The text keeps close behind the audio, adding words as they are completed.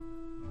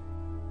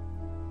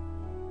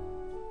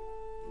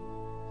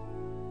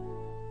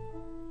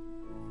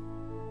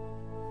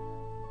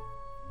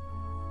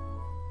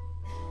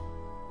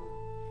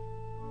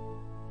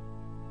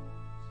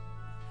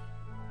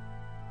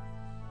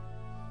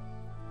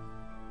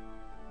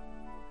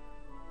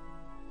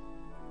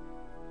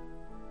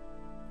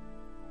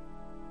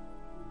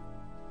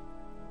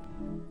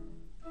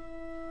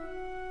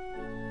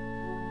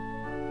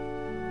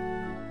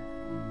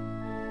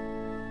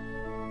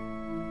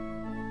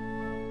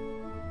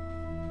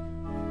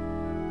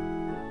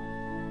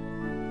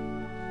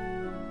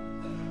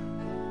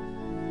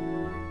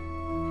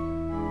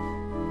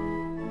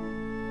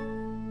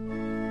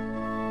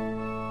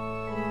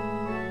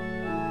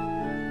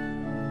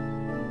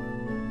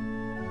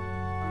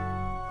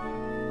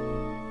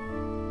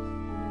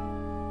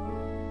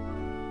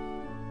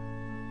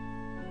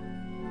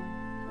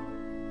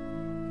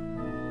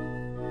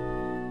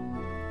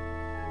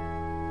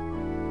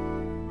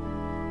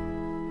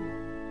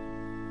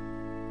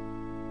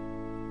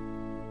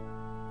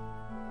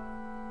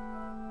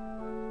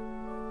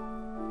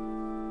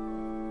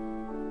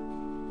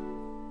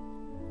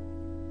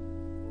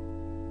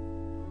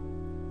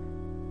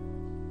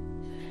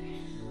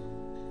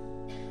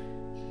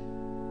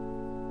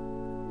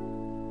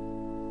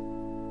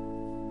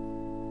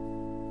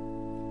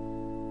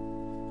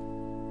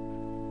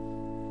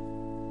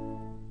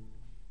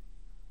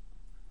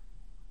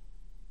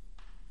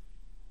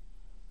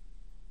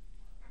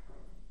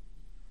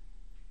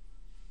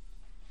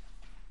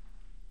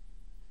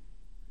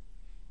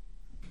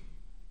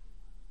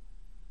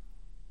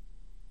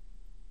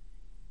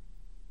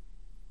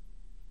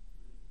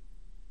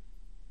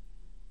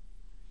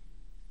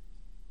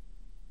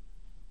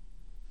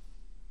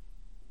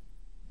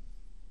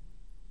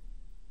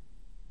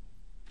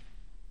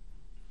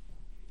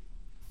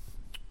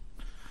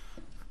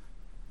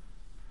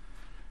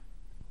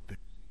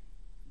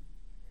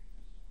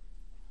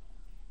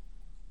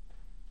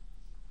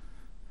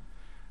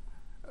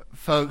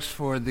Folks,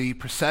 for the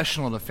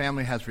processional, the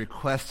family has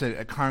requested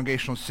a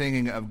congregational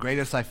singing of Great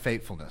Is Thy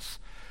Faithfulness.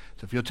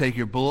 So if you'll take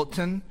your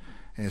bulletin,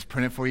 and it's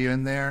printed for you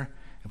in there,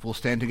 if we'll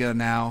stand together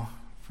now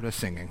for the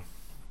singing.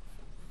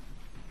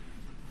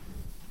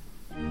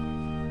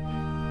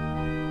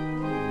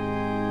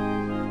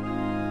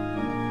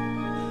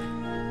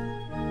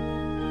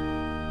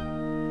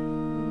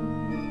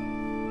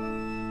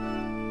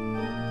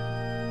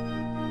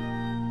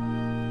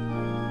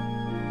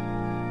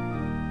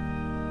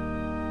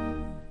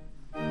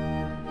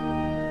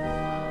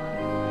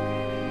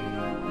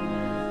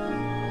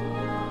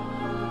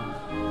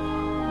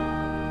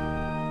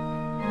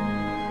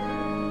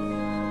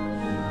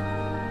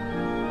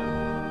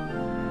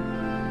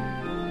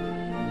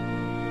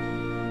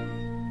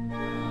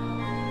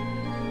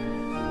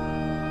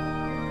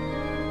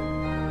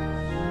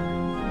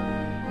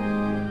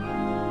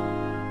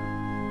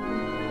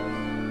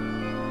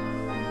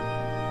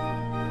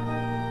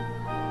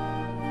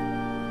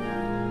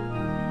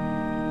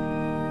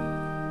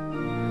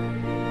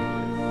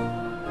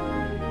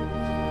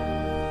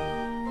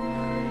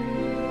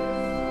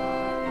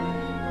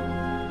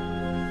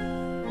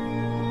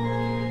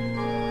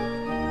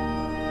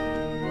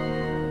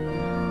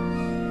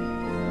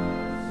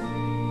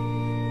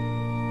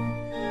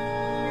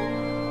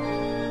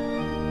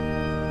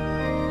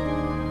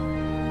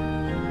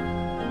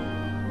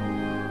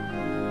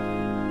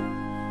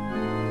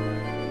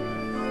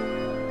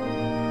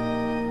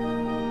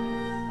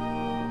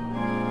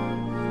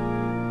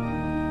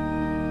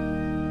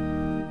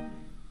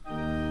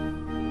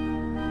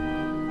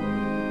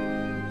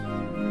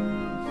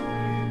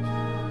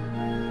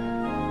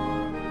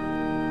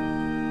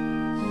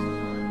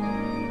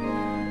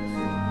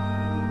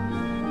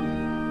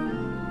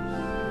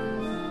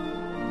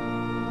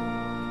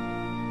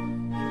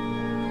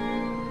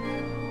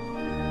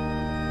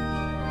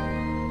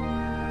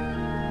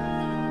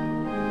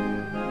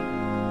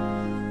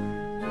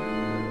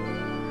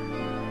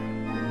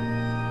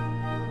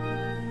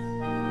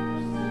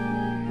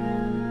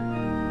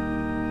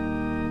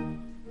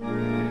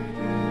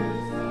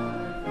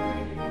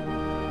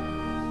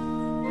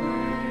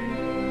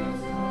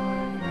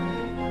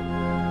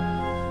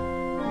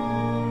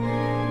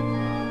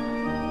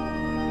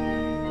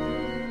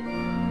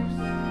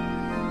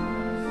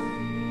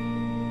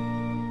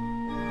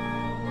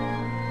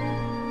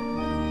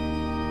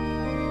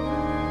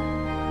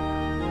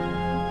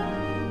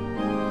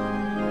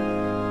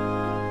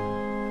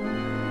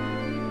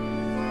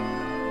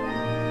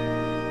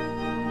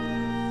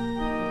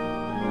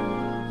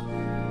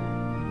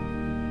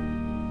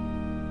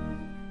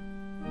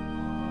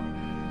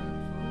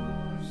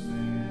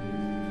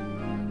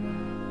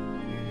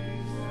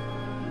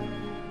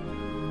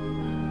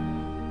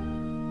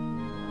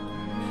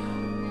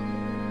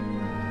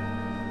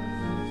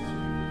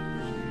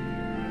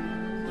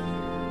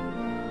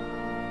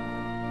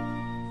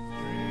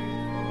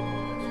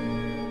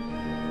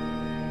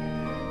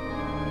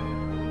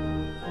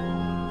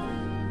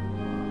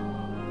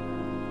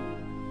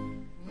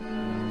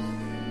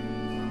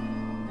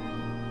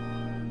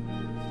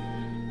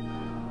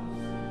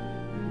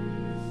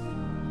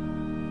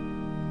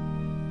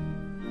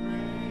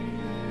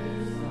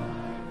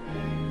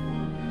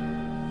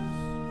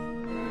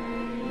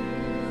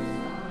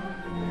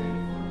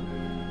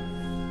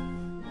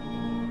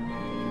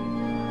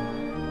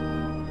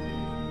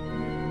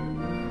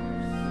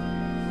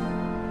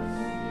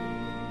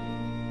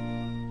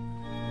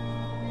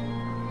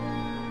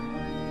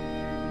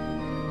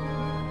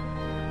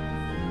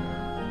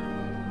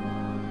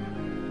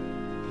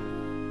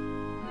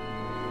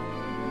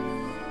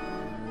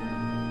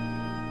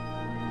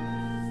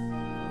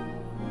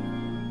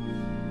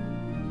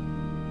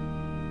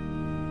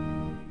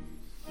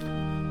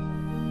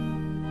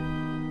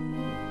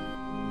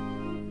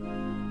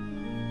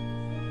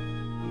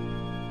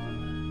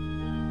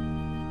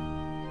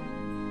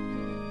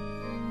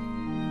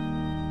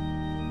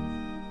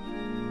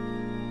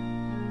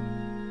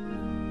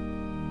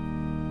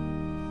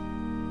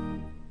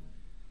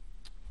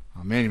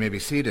 Amen. You may be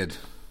seated.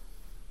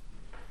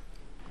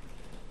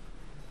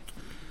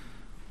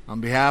 On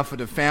behalf of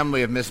the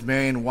family of Miss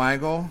Marion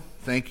Weigel,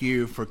 thank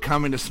you for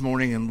coming this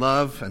morning in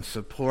love and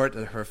support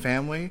of her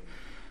family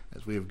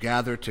as we have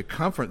gathered to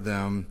comfort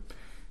them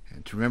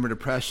and to remember the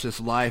precious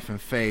life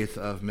and faith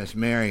of Miss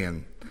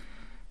Marion.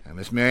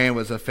 Miss Marion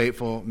was a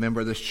faithful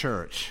member of this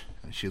church.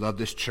 She loved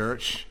this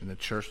church, and the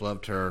church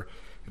loved her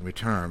in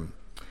return.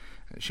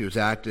 She was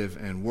active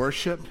in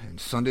worship, in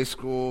Sunday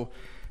school,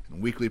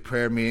 weekly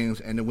prayer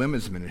meetings, and the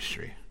women's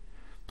ministry.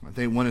 I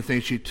think one of the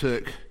things she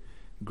took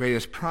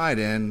greatest pride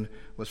in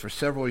was for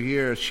several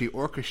years she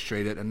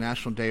orchestrated a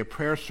National Day of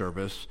Prayer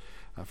service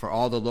for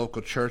all the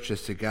local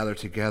churches to gather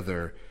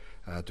together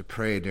to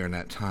pray during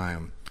that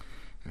time.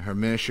 And her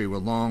ministry will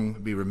long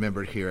be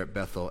remembered here at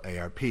Bethel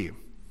ARP.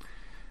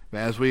 But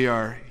as we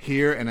are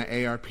here in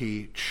an ARP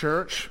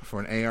church for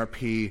an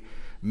ARP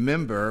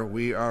member,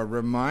 we are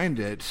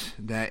reminded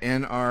that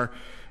in our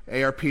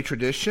ARP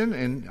tradition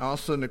and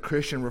also in the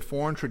Christian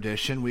Reformed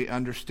tradition, we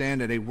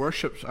understand that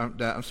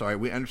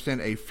we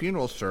understand a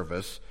funeral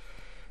service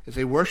is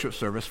a worship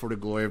service for the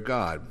glory of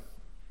God.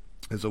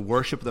 It's a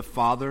worship of the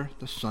Father,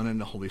 the Son,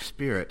 and the Holy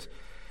Spirit,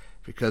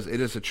 because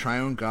it is the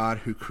triune God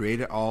who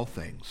created all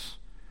things.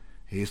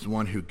 He is the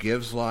one who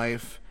gives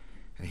life,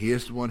 and he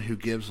is the one who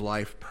gives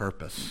life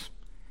purpose.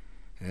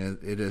 And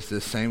it is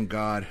this same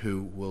God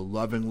who will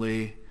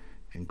lovingly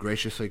and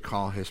graciously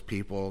call his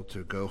people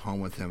to go home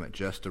with him at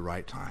just the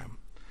right time.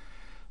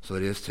 So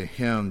it is to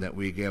him that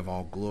we give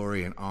all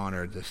glory and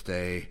honor this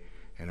day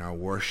in our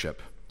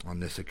worship on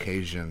this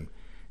occasion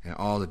and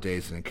all the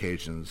days and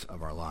occasions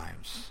of our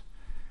lives.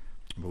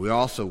 But we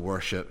also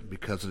worship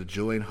because of the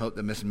joy and hope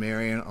that Miss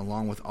Marian,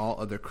 along with all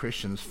other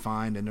Christians,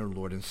 find in their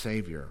Lord and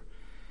Savior.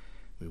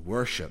 We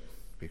worship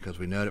because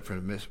we know that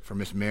for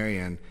Miss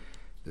Marian,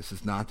 this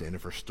is not the end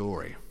of her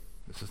story.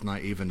 This is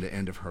not even the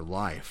end of her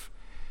life,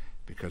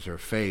 because her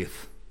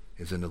faith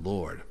is in the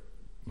Lord,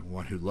 the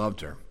one who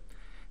loved her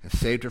and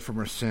saved her from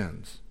her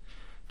sins,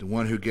 the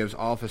one who gives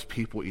all of his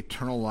people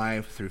eternal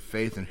life through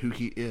faith in who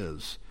he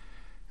is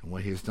and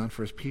what he has done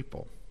for his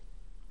people.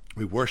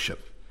 We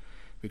worship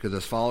because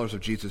as followers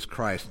of Jesus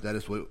Christ, that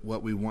is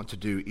what we want to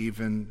do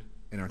even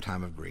in our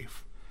time of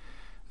grief.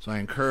 So I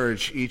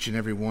encourage each and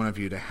every one of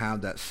you to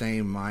have that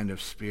same mind and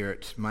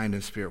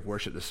spirit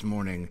worship this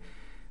morning,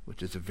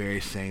 which is the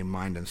very same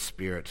mind and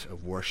spirit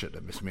of worship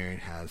that Miss Marian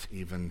has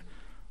even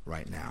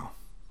right now.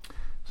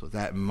 So with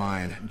that in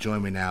mind,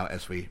 join me now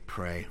as we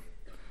pray.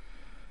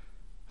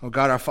 Oh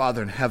God, our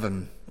Father in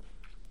heaven,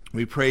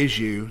 we praise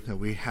you that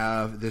we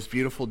have this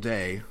beautiful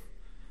day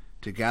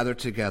to gather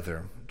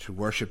together to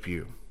worship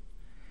you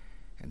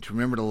and to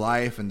remember the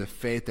life and the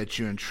faith that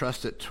you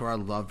entrusted to our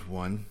loved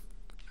one,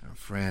 our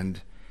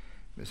friend,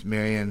 Miss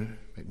Marian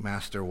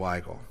McMaster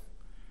Weigel.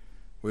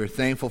 We are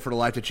thankful for the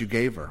life that you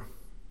gave her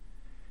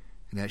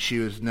and that she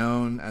was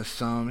known as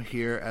some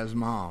here as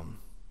mom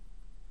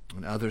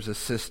and others as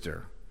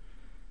sister,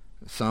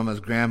 some as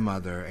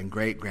grandmother and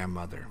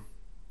great-grandmother,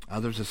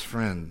 others as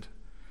friend.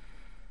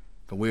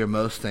 But we are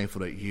most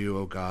thankful that you,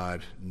 O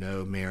God,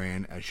 know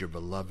Marian as your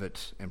beloved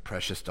and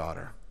precious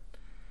daughter,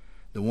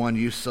 the one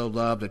you so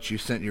loved that you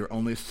sent your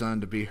only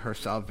son to be her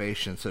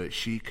salvation so that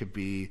she could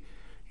be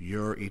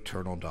your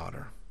eternal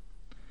daughter.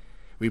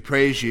 We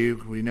praise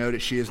you. We know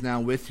that she is now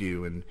with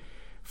you and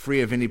free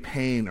of any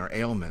pain or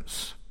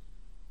ailments,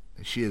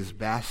 that she is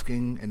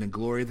basking in the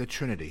glory of the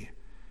Trinity,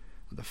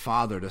 of the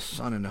Father, the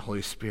Son, and the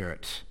Holy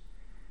Spirit.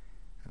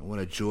 And what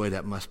a joy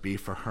that must be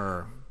for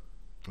her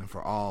and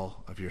for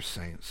all of your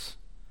saints.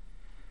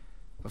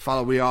 But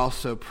Father, we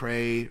also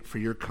pray for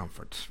your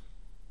comfort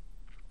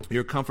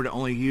that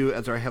only you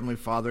as our Heavenly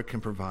Father can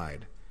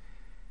provide,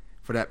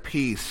 for that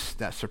peace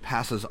that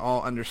surpasses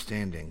all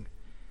understanding,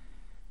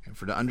 and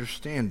for the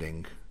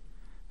understanding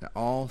that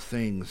all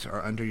things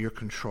are under your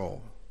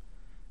control,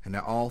 and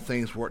that all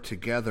things work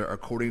together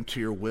according to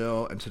your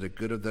will and to the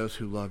good of those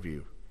who love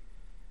you.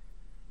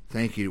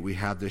 Thank you that we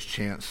have this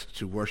chance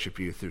to worship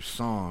you through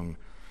song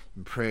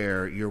and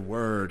prayer, your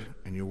word,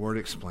 and your word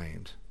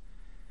explained.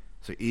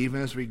 So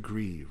even as we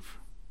grieve,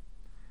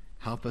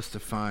 help us to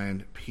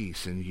find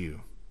peace in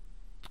you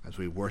as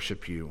we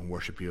worship you and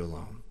worship you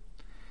alone.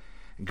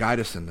 And guide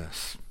us in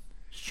this.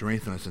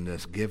 Strengthen us in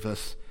this. Give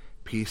us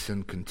peace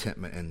and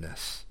contentment in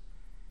this.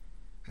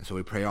 And so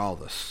we pray all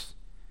this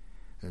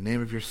in the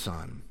name of your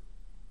Son,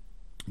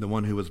 the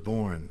one who was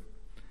born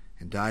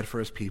and died for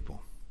his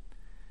people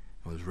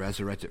and was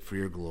resurrected for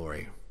your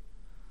glory,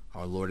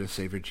 our Lord and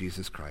Savior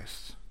Jesus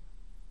Christ.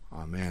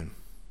 Amen.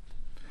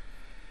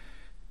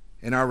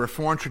 In our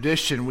Reformed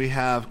tradition, we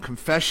have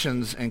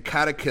confessions and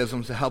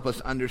catechisms to help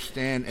us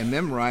understand and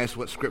memorize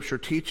what Scripture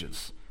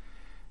teaches.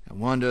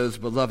 And one of those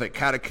beloved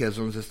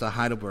catechisms is the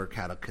Heidelberg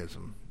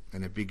Catechism.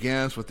 And it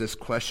begins with this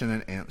question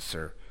and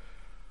answer.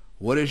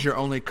 What is your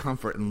only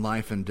comfort in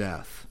life and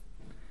death?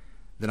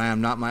 That I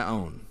am not my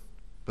own,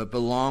 but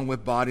belong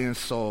with body and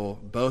soul,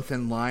 both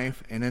in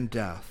life and in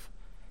death,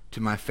 to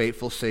my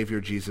faithful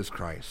Savior Jesus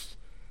Christ.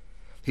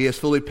 He has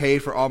fully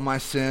paid for all my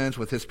sins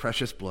with his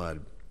precious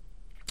blood,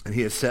 and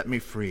he has set me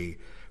free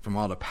from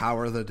all the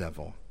power of the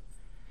devil.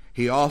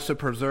 He also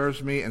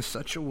preserves me in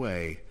such a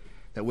way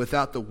that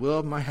without the will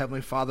of my Heavenly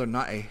Father,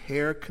 not a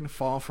hair can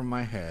fall from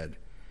my head.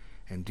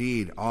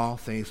 Indeed, all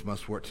things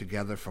must work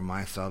together for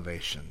my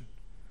salvation.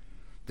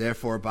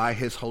 Therefore, by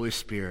his Holy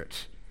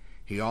Spirit,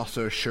 he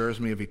also assures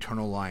me of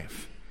eternal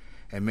life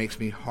and makes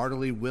me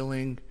heartily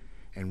willing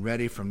and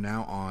ready from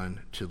now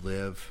on to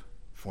live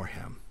for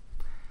him.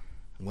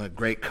 And what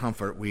great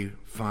comfort we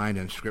find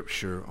in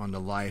Scripture on the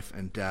life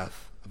and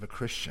death of a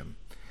Christian.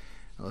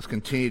 Now let's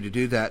continue to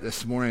do that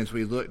this morning as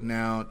we look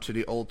now to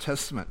the Old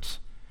Testament.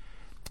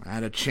 I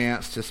had a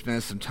chance to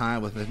spend some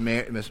time with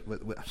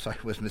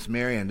Miss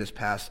Marian this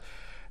past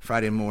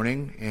Friday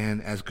morning,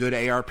 and as good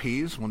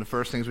ARPs, one of the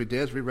first things we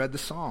did is we read the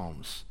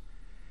Psalms.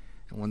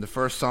 And one of the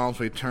first Psalms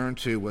we turned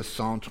to was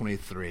Psalm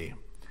 23,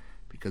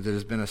 because it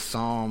has been a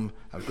psalm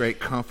of great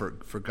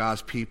comfort for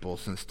God's people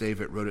since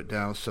David wrote it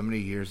down so many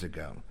years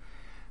ago.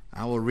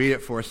 I will read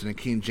it for us in the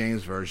King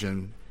James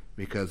Version,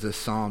 because this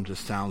psalm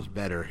just sounds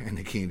better in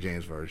the King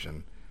James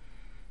Version.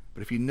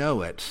 But if you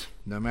know it,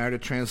 no matter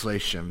the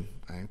translation,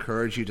 I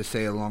encourage you to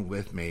say it along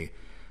with me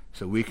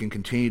so we can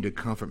continue to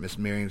comfort Miss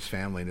Miriam's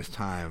family in this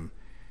time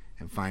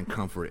and find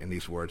comfort in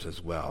these words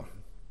as well.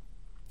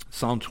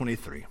 Psalm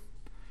 23.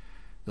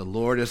 The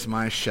Lord is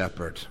my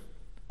shepherd,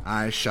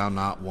 I shall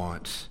not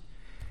want.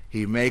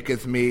 He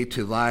maketh me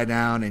to lie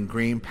down in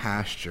green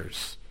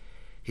pastures.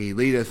 He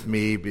leadeth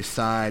me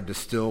beside the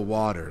still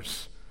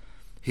waters.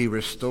 He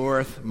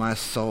restoreth my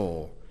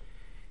soul.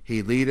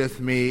 He leadeth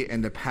me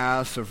in the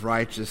paths of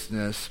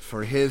righteousness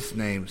for his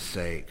name's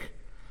sake.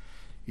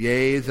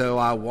 Yea, though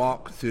I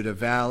walk through the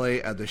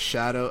valley of the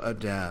shadow of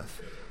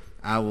death,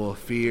 I will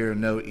fear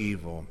no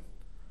evil,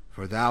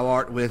 for thou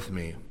art with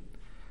me.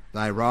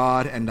 Thy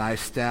rod and thy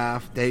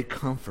staff, they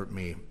comfort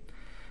me.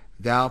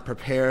 Thou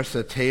preparest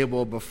a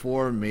table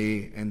before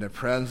me in the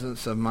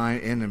presence of mine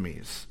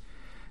enemies.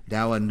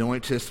 Thou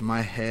anointest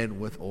my head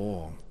with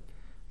oil.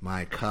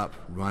 My cup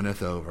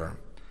runneth over.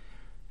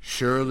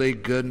 Surely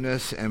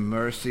goodness and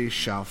mercy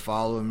shall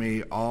follow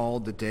me all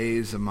the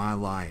days of my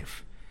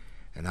life,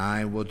 and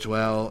I will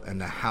dwell in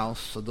the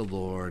house of the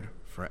Lord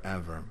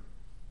forever.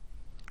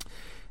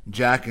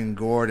 Jack and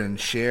Gordon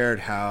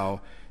shared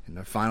how in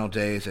the final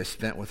days they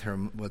spent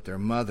with their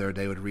mother,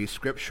 they would read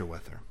scripture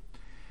with her.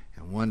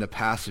 And one of the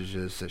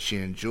passages that she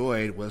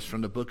enjoyed was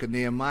from the book of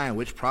Nehemiah,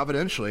 which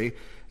providentially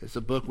is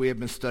the book we have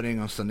been studying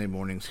on Sunday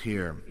mornings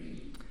here.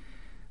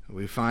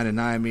 We find in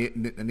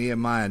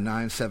Nehemiah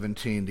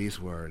 9:17 these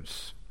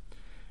words,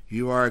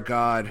 You are a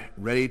God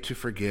ready to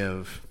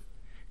forgive,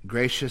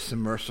 gracious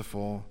and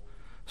merciful,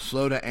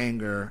 slow to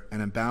anger,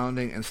 and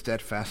abounding in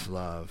steadfast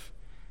love,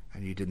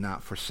 and you did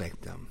not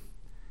forsake them.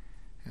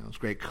 And it was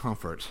great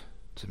comfort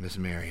to Miss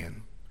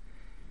Marion.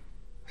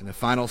 And the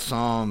final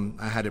psalm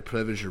I had the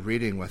privilege of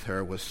reading with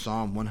her was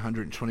Psalm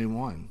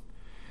 121.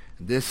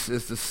 This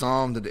is the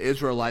psalm that the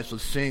Israelites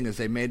would sing as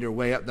they made their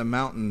way up the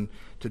mountain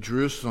to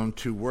Jerusalem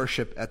to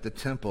worship at the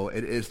temple.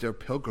 It is their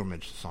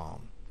pilgrimage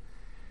psalm.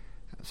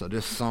 So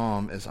this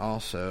psalm is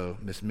also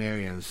Miss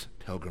Marion's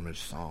pilgrimage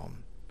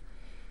psalm.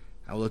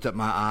 I will lift up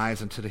my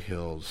eyes unto the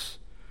hills,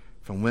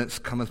 from whence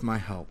cometh my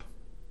help.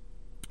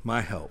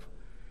 My help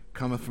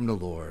cometh from the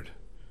Lord,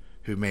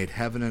 who made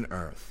heaven and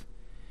earth.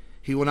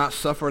 He will not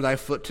suffer thy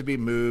foot to be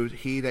moved.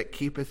 He that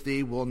keepeth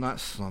thee will not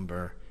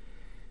slumber.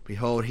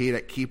 Behold, he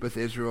that keepeth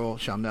Israel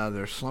shall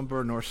neither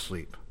slumber nor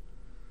sleep.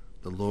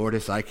 The Lord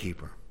is thy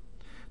keeper.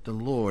 The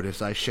Lord is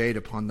thy shade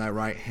upon thy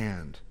right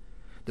hand.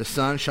 The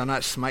sun shall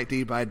not smite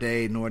thee by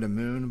day, nor the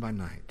moon by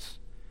night.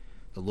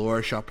 The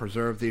Lord shall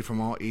preserve thee from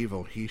all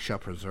evil. He shall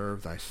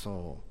preserve thy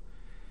soul.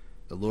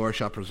 The Lord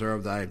shall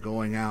preserve thy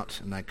going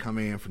out and thy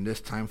coming in from this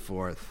time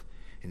forth,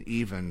 and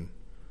even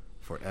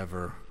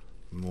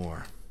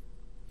forevermore.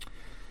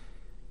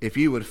 If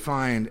you would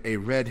find a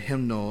red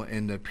hymnal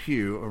in the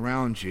pew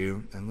around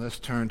you, and let's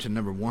turn to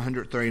number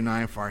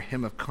 139 for our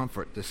hymn of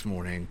comfort this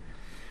morning.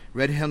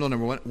 Red hymnal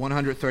number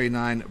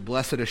 139,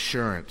 Blessed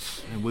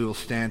Assurance, and we will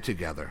stand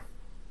together.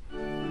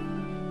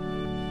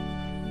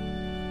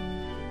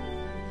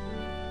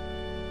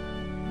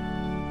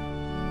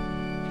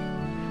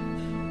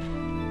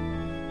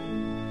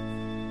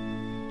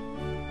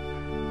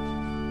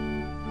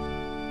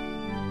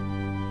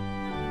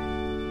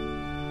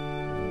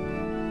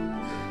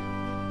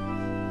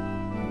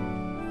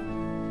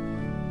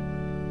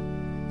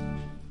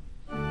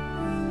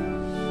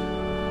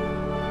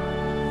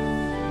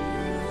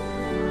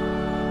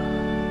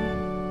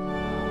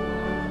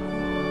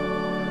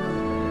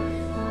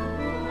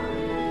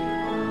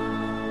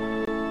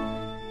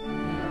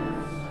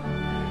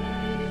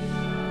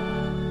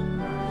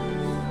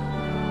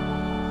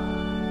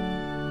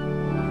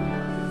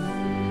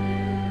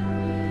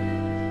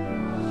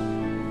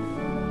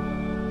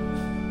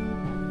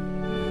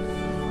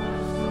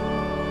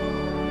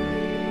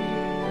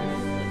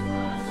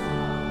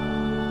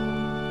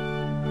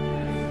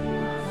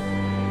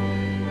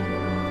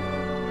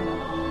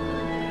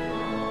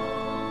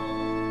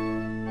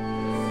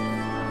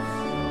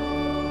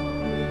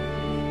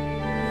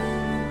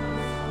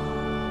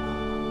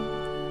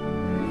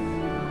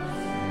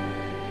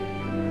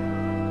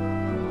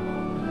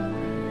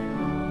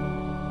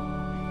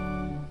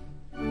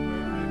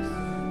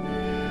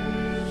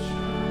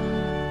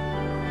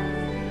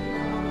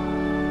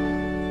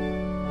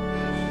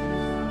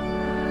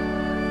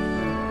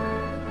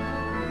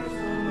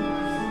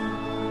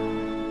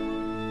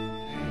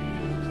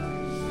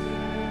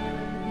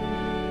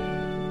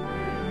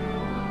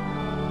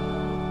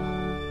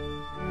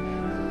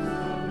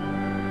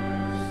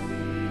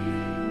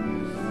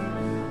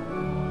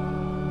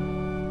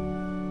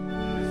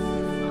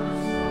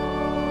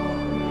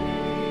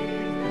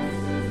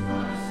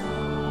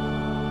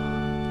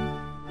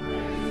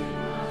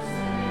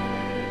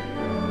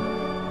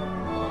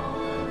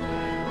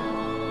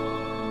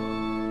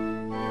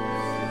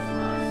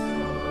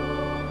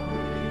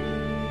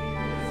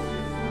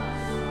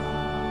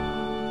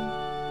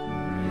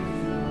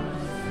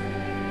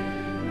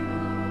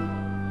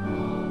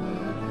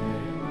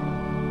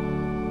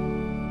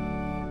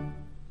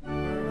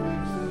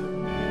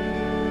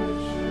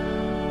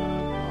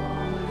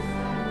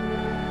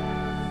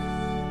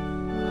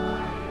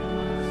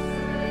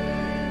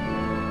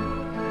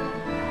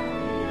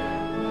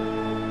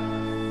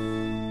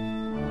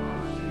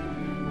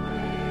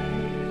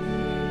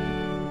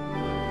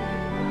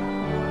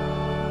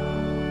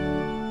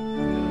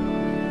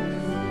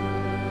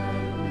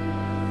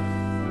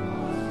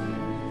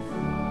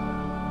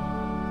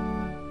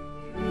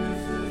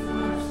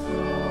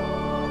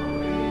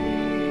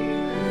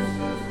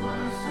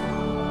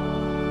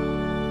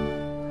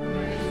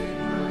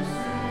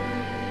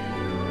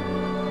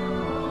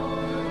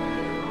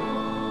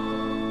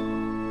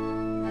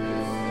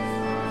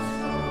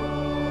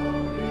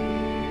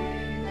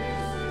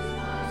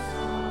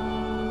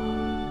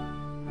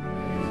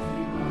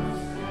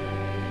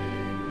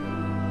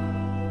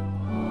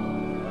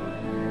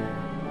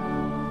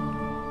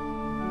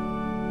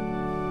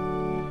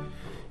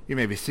 You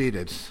may be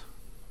seated.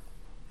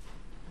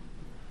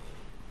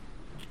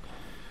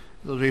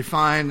 As we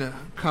find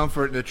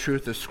comfort in the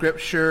truth of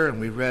Scripture, and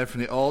we've read from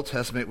the Old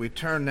Testament, we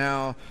turn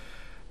now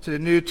to the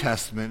New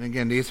Testament.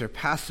 Again, these are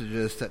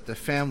passages that the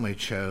family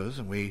chose,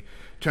 and we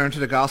turn to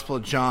the Gospel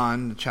of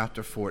John,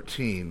 chapter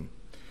 14,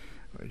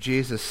 where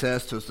Jesus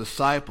says to his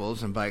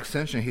disciples, and by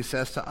extension he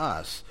says to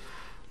us,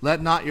 "Let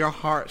not your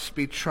hearts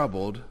be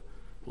troubled.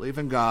 Believe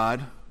in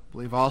God,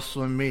 believe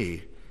also in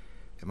me.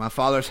 In my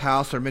Father's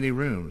house are many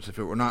rooms. If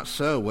it were not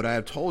so, would I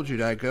have told you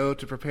that I go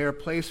to prepare a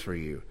place for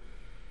you?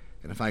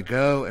 And if I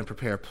go and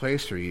prepare a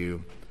place for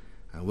you,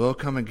 I will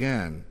come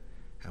again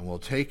and will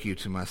take you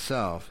to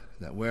myself,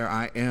 that where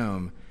I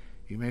am,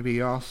 you may be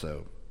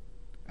also.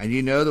 And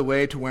you know the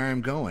way to where I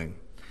am going."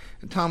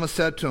 And Thomas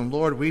said to him,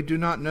 "Lord, we do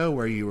not know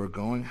where you are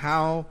going.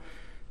 How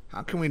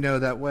can we know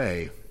that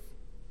way?"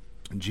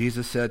 And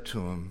Jesus said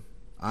to him,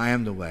 "I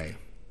am the way,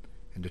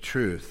 and the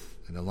truth,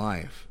 and the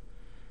life.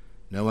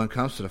 No one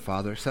comes to the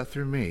Father except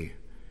through me.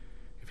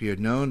 If you had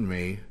known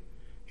me,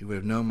 you would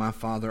have known my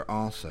Father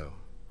also.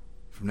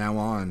 From now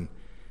on,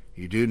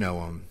 you do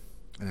know him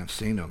and have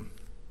seen him."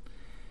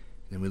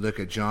 Then we look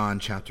at John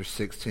chapter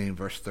 16,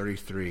 verse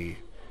 33.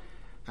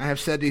 "I have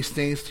said these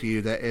things to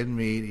you, that in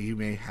me you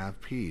may have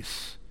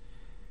peace.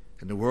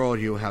 In the world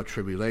you will have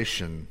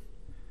tribulation,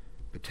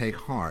 but take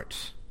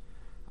heart,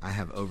 I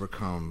have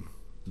overcome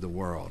the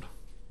world."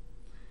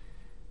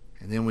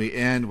 And then we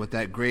end with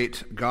that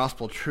great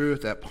gospel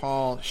truth that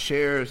Paul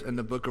shares in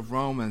the book of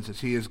Romans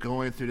as he is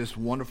going through this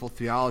wonderful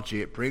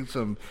theology. It brings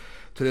him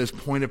to this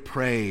point of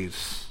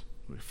praise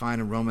we find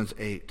in Romans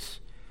 8.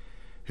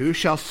 "Who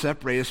shall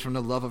separate us from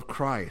the love of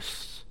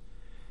Christ?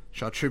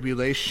 Shall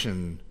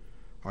tribulation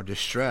or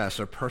distress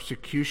or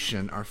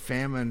persecution or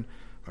famine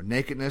or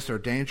nakedness or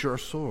danger or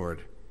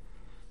sword?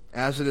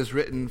 As it is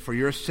written, for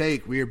your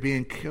sake we are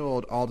being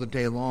killed all the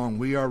day long.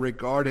 We are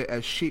regarded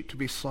as sheep to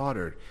be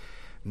slaughtered.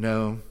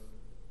 No,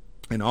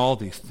 in all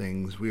these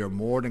things we are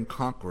more than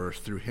conquerors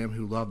through him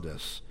who loved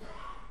us.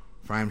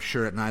 For I am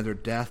sure that neither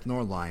death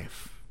nor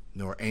life,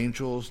 nor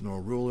angels,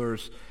 nor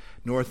rulers,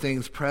 nor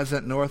things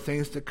present, nor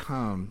things to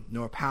come,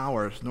 nor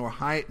powers, nor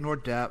height, nor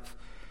depth,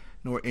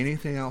 nor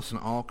anything else in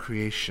all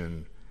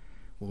creation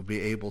will be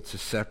able to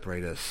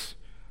separate us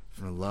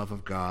from the love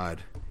of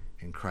God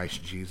in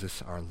Christ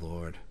Jesus our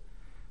Lord."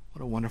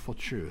 What a wonderful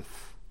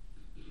truth.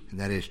 And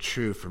that is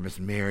true for Miss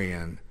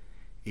Marian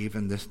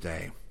even this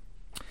day.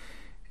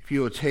 If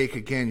you will take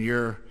again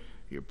your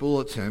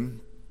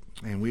bulletin,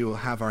 and we will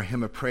have our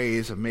hymn of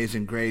praise,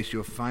 Amazing Grace.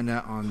 You'll find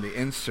that on the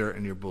insert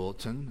in your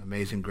bulletin,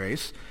 Amazing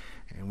Grace.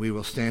 And we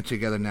will stand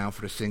together now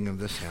for the singing of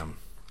this hymn.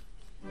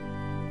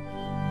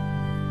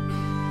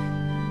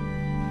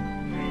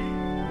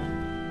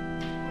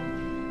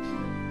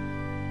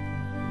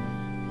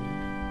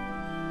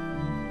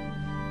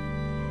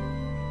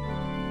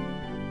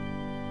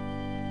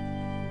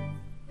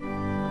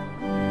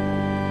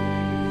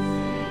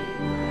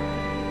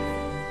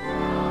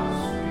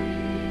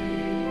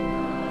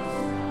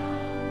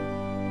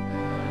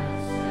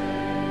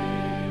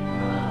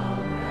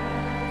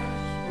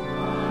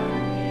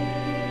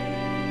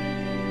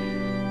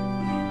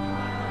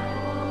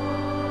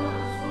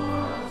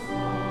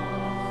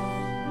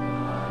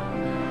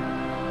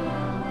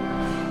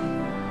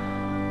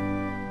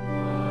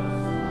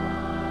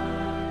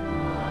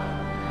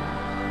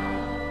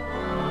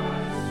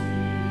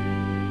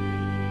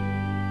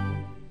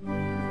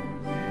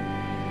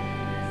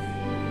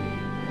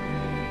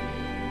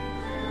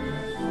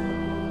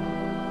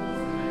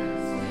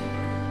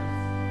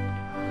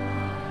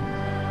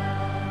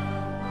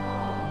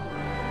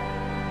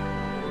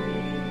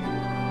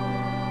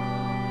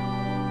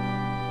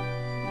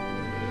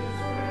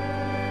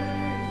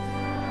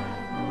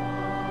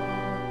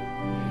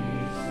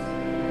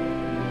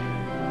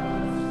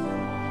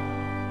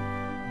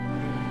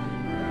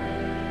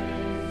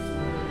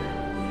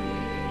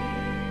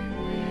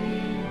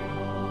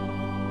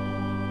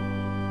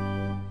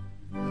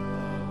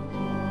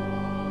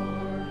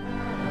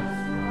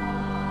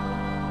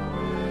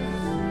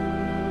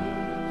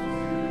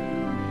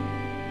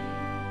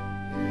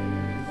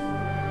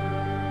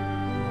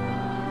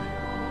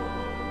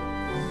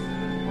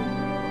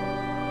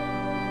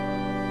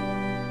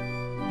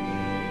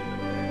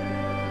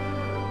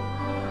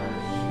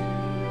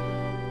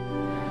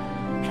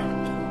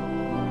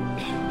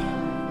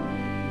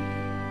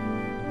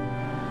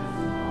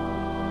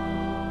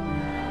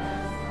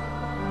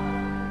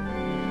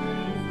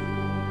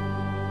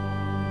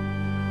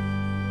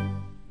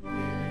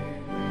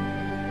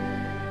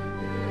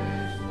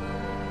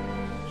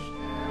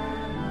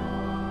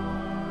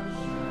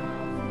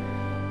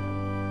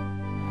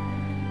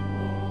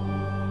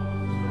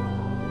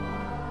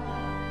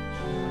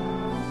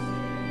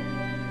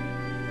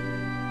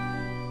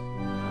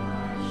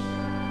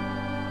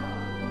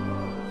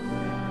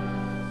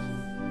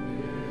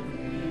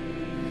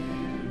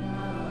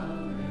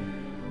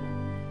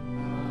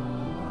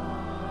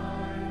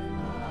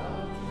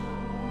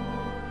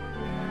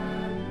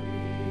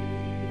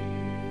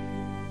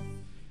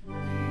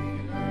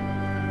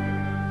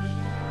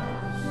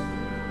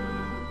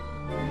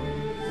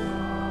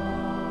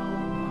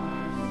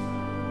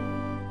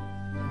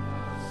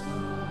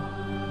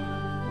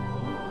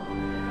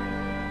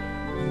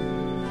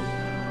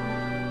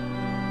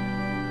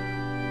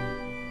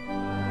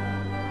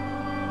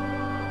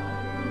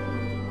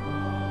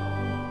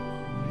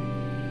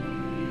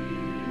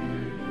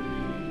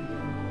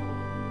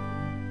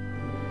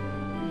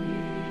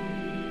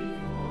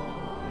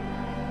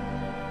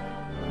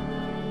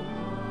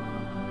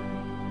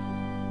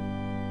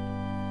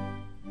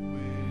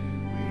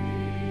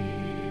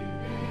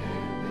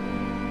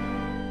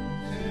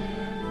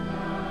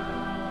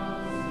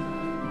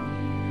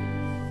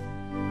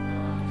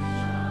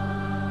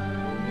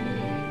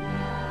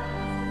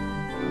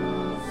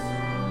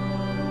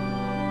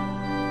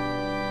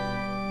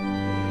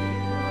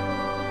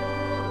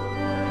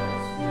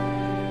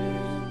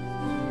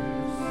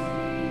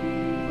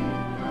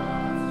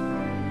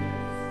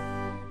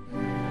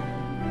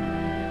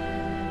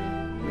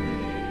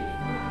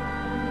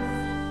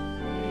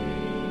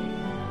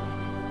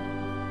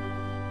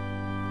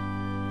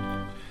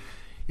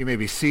 You may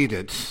be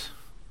seated.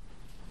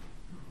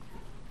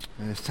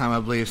 And this time I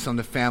believe some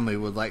of the family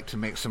would like to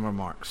make some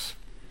remarks.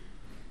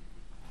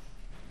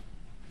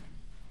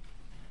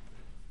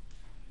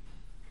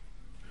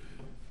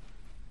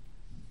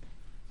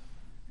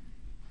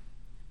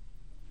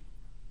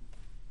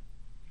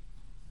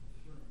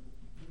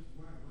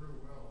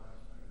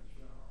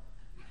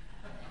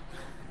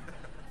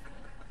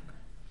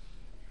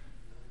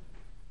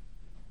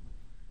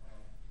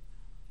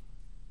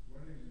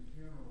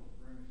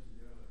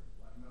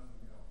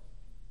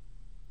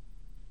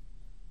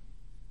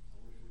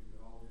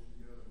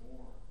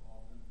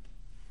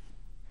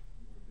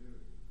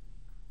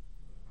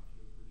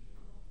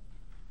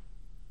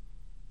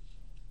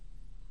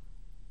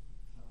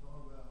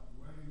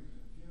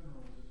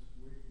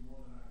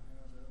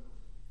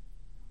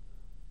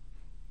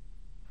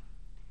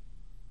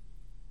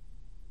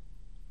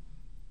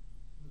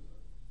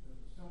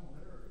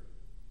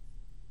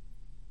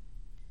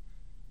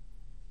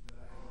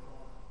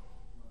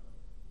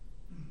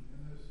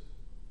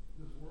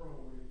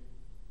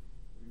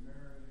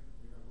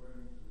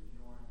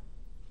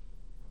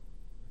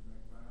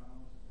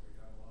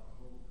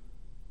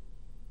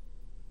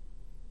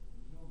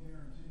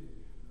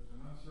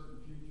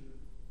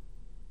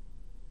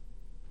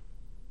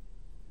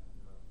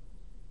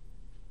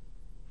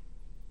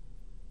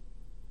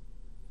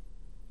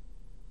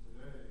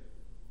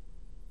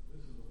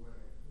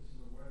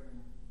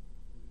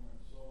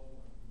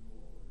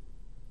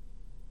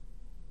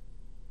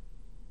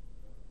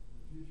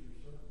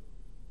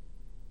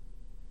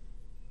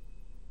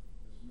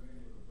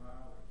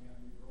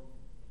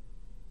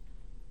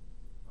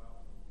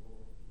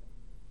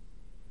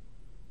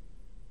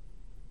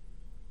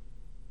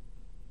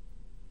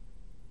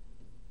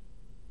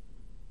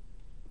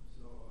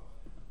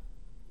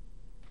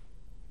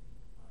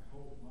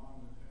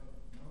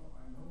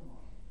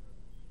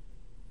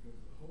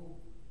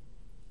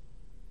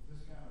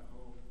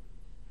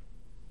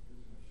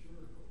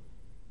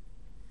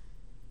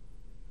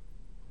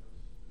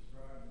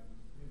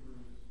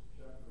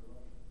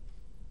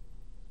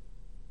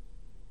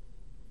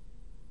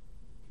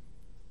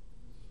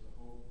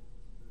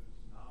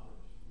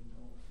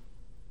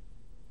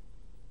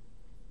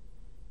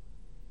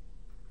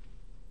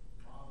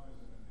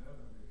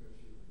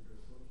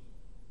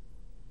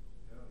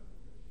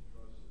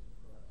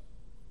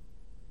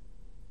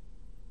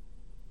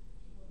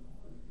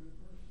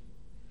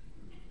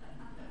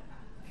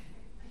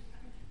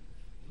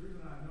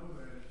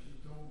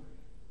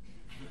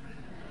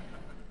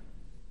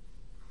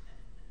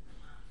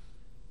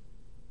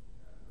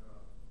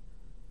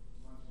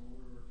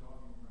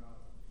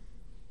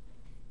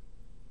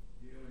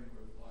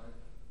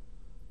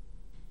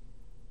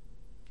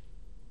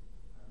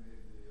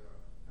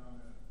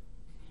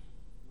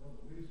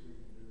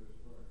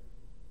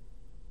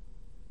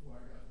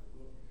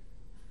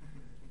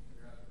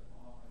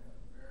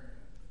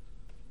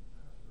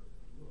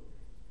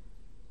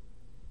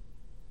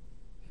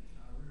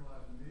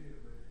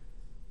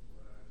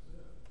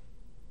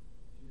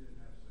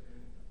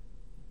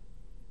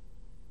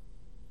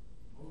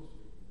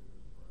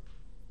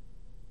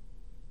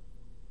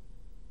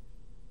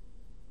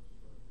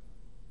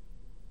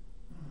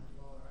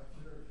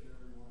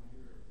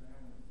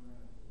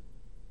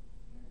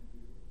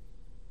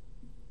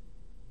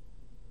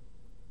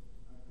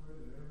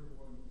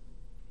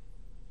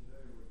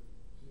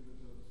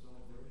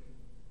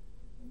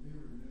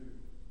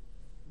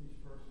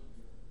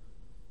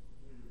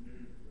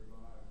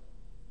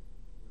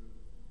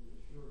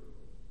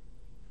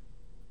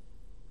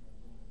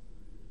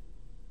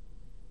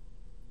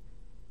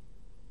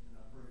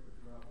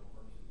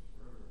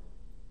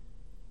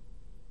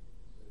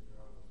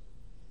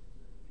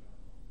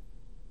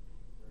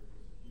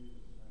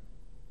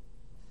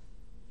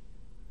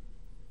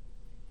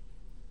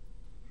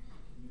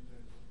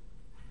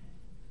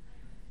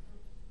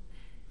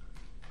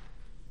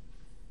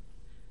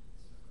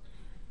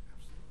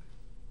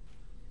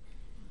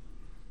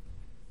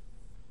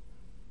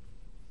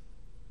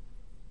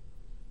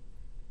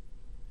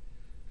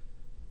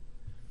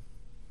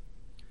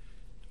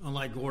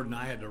 Unlike Gordon,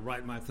 I had to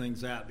write my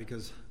things out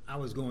because I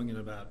was going in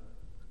about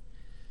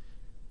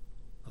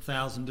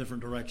 1,000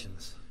 different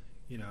directions.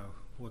 You know,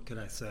 what could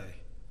I say?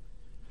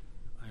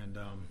 And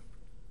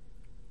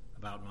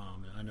about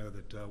Mom. And I know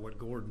that what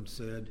Gordon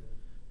said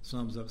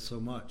sums up so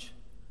much.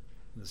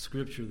 And the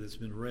scripture that's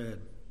been read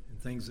and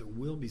things that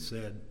will be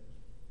said,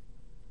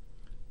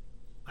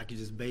 I could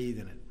just bathe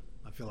in it.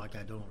 I feel like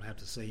I don't have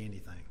to say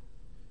anything.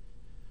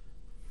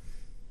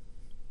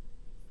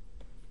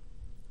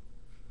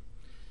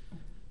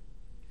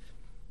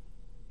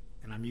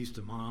 And I'm used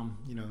to Mom,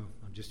 you know,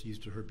 I'm just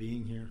used to her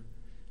being here.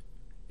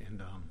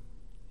 And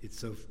it's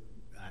so,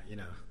 you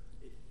know,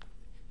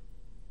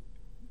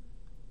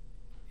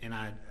 and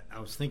I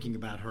was thinking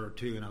about her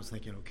too, and I was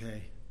thinking,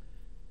 okay,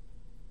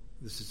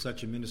 this is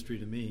such a ministry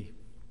to me.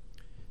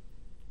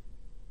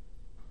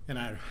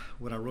 And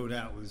what I wrote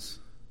out was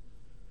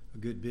a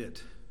good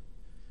bit.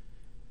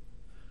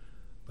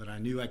 But I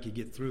knew I could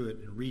get through it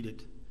and read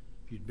it.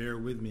 If you'd bear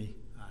with me,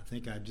 I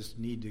think I just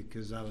need to,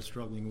 because I was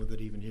struggling with it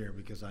even here,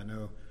 because I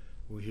know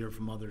we'll hear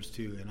from others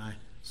too, and I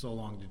so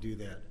long to do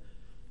that.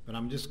 But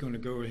I'm just going to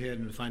go ahead,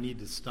 and if I need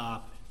to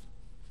stop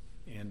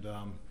and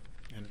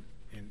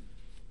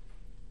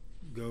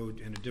go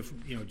in a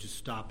different, just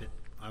stop it,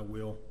 I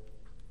will.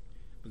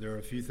 But there are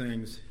a few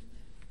things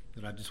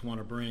that I just want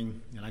to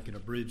bring, and I can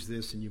abridge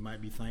this, and you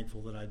might be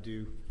thankful that I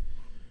do.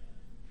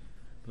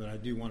 But I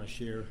do want to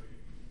share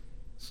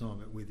some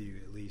of it with you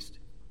at least.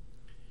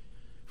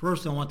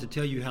 First, I want to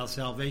tell you how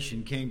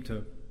salvation came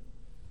to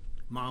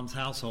Mom's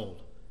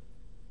household.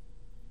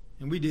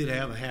 And we did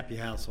have a happy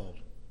household.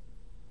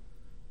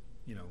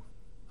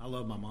 I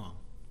love my mom.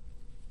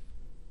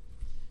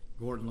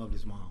 Gordon loved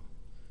his mom.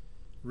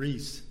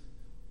 Reese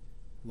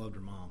loved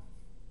her mom.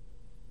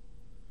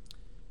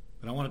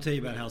 But I want to tell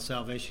you about how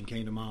salvation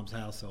came to Mom's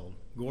household.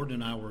 Gordon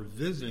and I were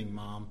visiting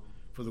Mom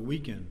for the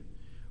weekend.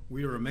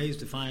 We were amazed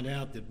to find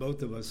out that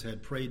both of us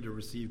had prayed to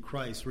receive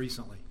Christ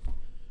recently.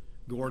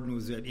 Gordon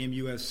was at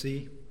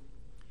MUSC,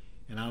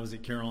 and I was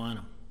at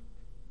Carolina.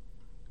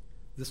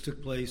 This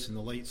took place in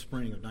the late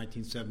spring of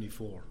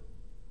 1974.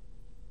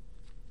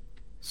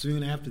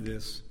 Soon after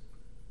this,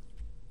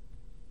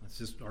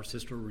 our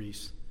sister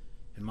Reese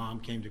and Mom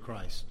came to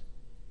Christ,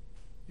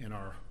 and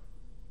our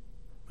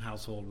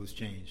household was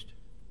changed.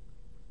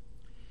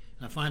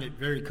 And I find it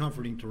very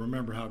comforting to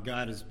remember how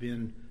God has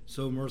been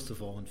so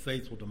merciful and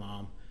faithful to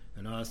Mom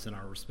and us and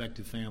our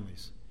respective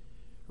families.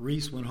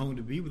 Reese went home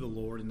to be with the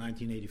Lord in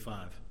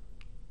 1985,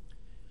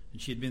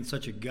 and she had been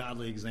such a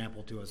godly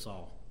example to us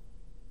all.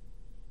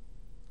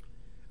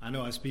 I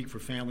know I speak for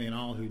family and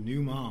all who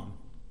knew Mom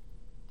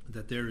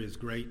that there is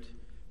great,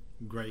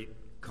 great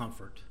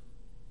comfort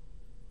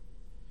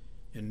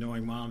in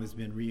knowing Mom has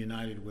been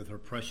reunited with her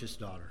precious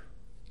daughter,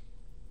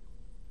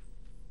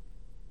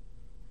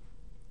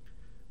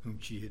 whom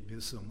she had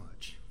missed so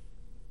much.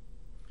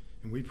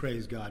 And we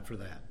praise God for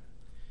that.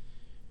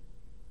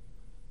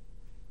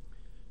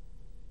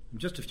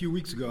 Just a few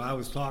weeks ago, I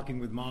was talking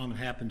with Mom and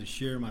happened to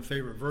share my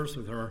favorite verse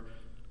with her.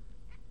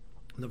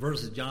 The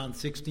verse is John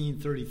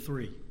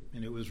 16:33,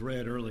 and it was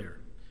read earlier.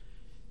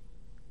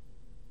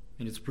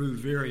 And it's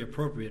proved very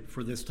appropriate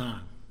for this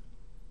time.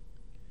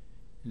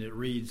 And it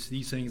reads,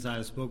 "These things I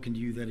have spoken to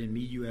you, that in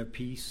me you have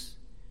peace.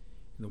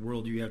 In the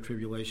world you have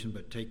tribulation,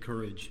 but take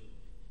courage.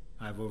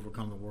 I have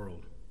overcome the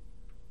world."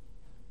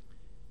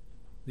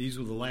 These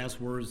were the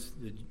last words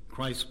that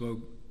Christ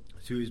spoke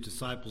to his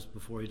disciples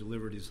before he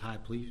delivered his high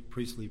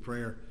priestly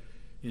prayer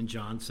in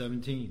John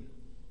 17.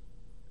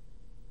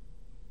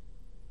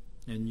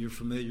 And you're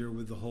familiar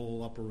with the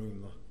whole upper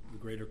room, the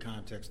greater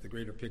context, the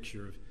greater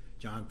picture of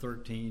John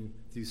 13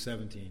 through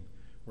 17,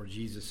 where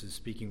Jesus is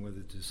speaking with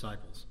his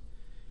disciples.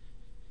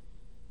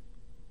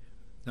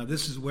 Now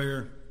this is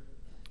where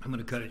I'm going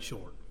to cut it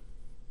short.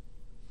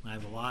 I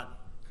have a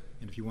lot,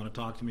 and if you want to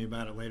talk to me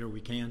about it later,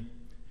 we can.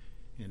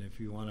 And if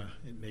you want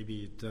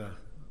to,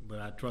 but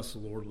I trust the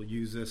Lord will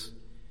use this.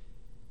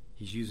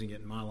 He's using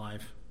it in my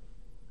life.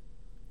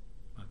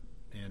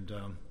 And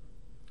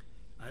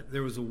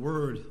there's the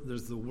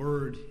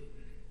word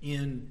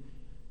in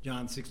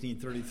John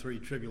 16:33,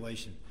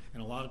 tribulation.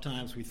 And a lot of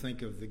times we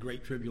think of the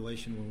Great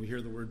Tribulation. When we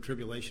hear the word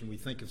tribulation, we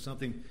think of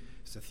something,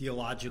 it's a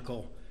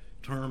theological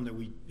term that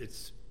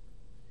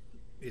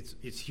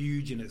it's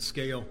huge in its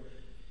scale,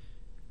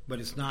 but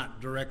it's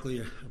not directly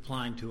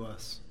applying to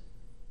us.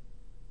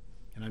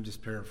 And I'm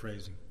just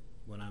paraphrasing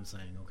what I'm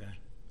saying, okay?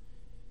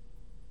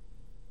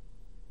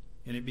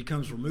 And it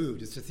becomes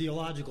removed. It's a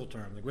theological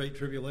term, the Great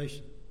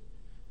Tribulation.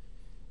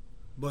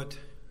 But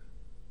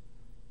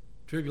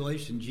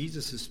tribulation,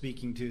 Jesus is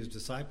speaking to his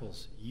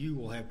disciples. You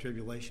will have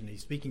tribulation.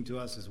 He's speaking to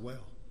us as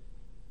well.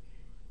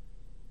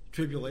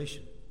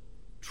 Tribulation,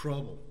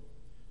 trouble,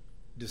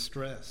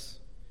 distress.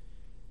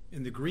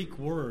 In the Greek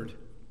word,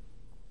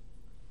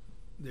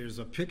 there's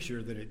a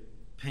picture that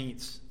it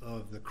paints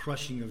of the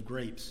crushing of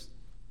grapes,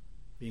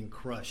 being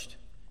crushed.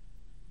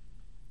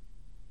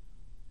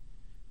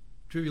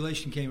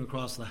 Tribulation came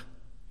across the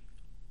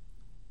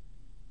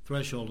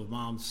threshold of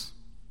Mom's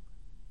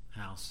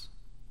house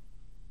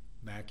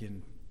back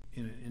in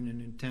an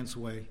intense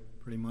way,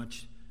 pretty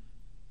much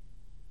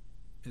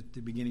at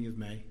the beginning of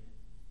May.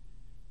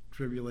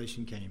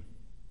 Tribulation came.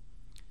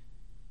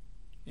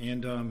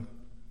 And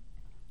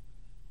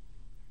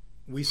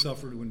we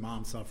suffered when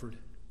Mom suffered,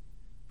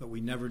 but we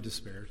never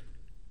despaired.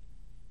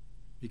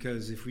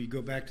 Because if we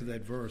go back to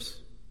that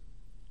verse,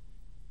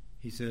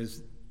 he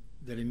says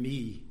that in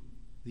me,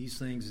 these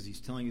things, as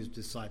he's telling his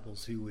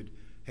disciples who would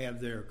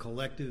have their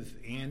collective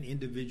and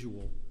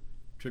individual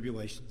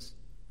tribulations,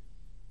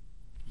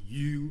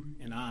 you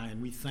and I,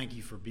 and we thank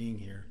you for being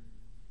here,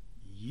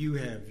 you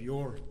have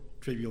your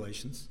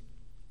tribulations.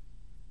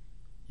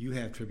 You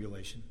have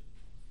tribulation,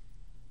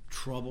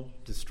 trouble,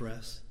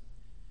 distress.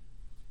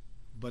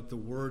 But the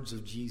words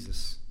of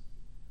Jesus,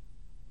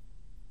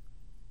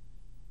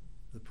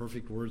 the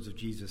perfect words of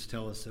Jesus,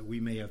 tell us that we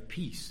may have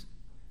peace.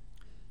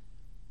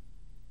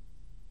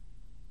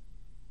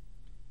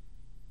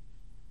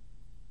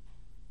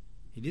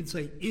 He didn't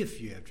say if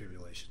you have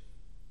tribulation.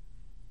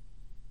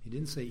 He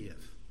didn't say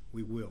if.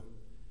 We will.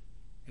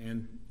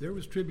 And there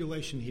was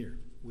tribulation here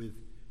with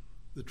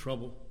the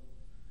trouble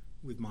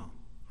with Mom,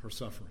 her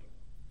suffering.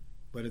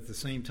 But at the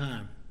same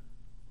time,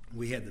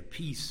 we had the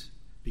peace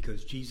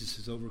because Jesus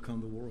has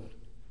overcome the world.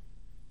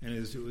 And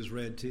as it was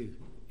read too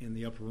in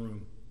the upper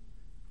room,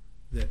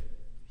 that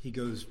he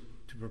goes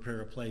to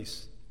prepare a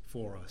place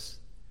for us.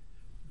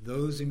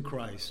 Those in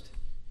Christ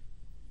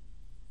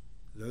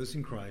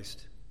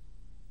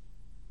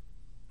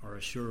are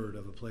assured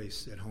of a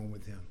place at home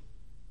with him.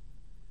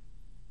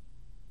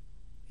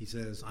 He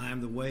says, I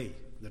am the way,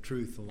 the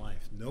truth, the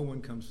life. No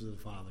one comes to the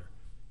Father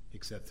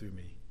except through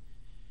me.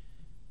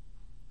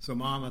 So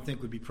Mom, I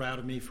think, would be proud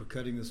of me for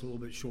cutting this a little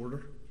bit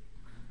shorter.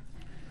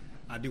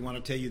 I do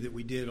want to tell you that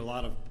we did a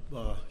lot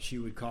of, she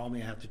would call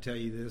me, I have to tell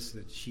you this,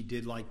 that she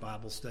did like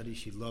Bible study.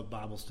 She loved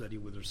Bible study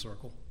with her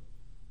circle.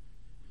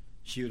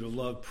 She would have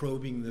loved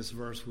probing this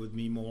verse with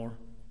me more.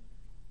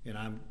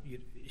 And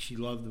she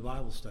loved the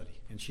Bible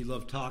study. And she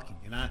loved talking.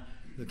 And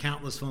the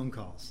countless phone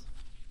calls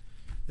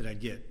that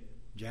I'd get,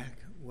 Jack,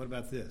 what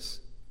about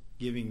this?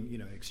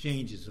 Giving,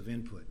 exchanges of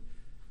input.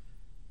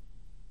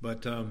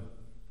 But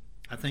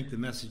I think the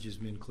message has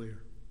been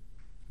clear.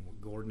 What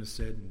Gordon has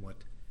said and what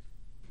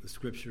the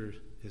Scripture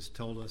has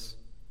told us.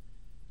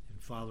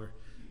 And Father,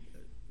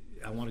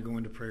 I want to go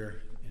into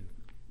prayer and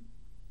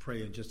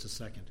pray in just a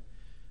second.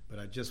 But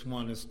I just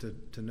want us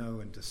to know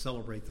and to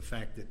celebrate the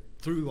fact that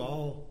through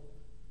all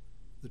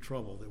the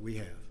trouble that we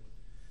have,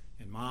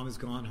 and Mom has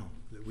gone home,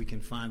 that we can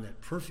find that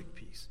perfect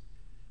peace.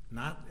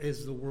 Not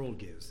as the world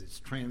gives. It's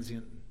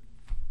transient,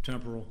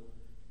 temporal,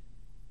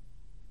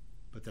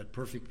 but that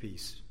perfect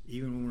peace,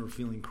 even when we're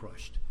feeling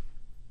crushed.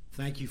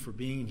 Thank you for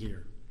being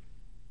here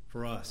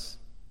for us,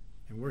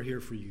 and we're here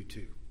for you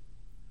too.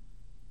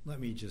 Let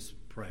me just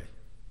pray.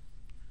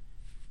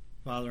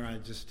 Father, I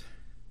just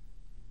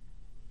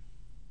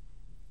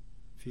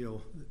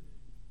feel that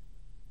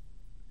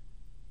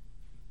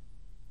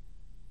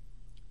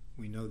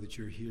we know that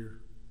you're here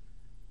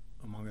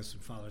among us,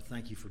 and Father,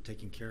 thank you for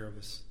taking care of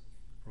us,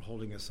 for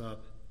holding us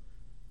up.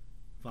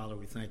 Father,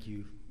 we thank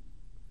you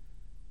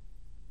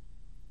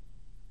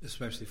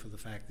especially for the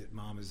fact that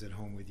Mom is at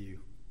home with you.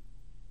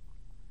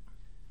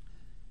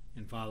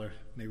 And Father,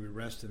 may we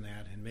rest in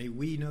that, and may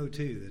we know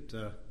too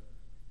that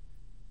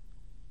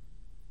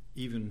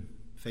even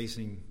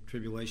facing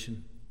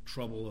tribulation,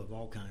 trouble of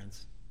all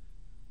kinds,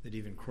 that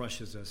even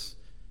crushes us,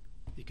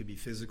 it could be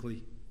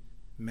physically,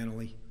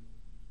 mentally,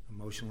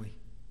 emotionally,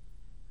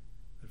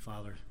 but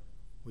Father,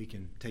 we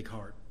can take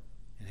heart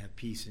and have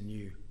peace in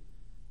you.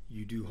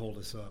 You do hold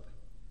us up.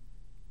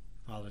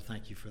 Father,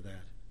 thank you for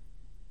that.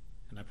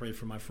 And I pray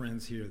for my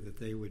friends here that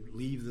they would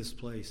leave this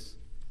place,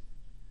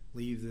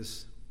 leave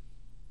this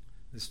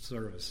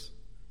service,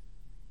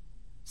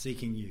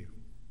 seeking you,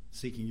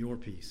 seeking your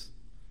peace.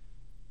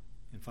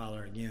 And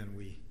Father, again,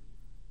 we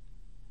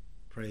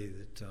pray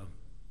that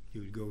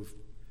you would go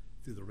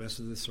through the rest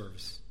of the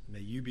service.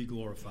 May you be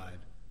glorified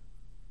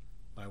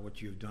by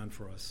what you have done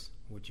for us,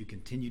 what you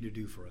continue to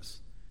do for us,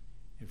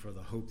 and for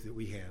the hope that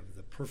we have,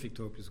 the perfect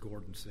hope, as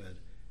Gordon said,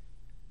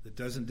 that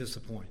doesn't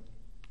disappoint,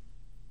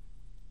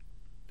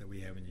 that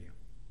we have in you.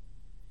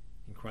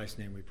 In Christ's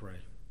name we pray.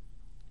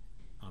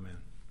 Amen.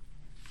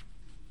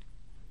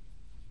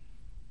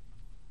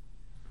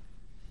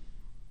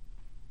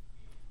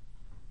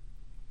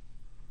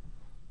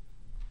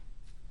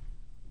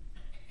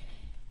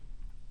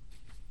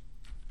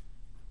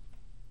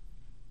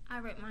 I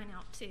wrote mine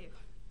out too.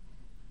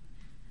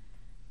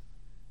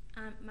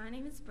 My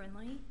name is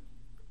Brinley,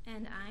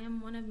 and I am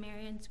one of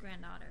Marion's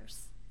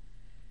granddaughters.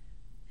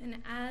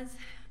 And as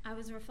I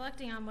was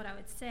reflecting on what I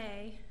would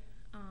say,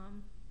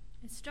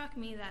 it struck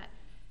me that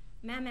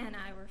Mama and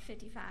I were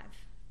 55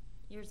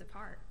 years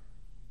apart.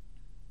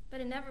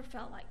 But it never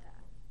felt like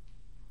that.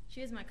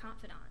 She was my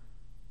confidant.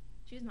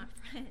 She was my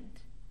friend.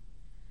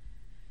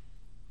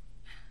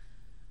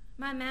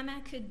 My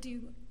Mama could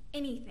do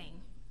anything.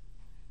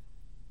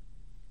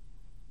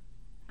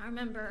 I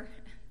remember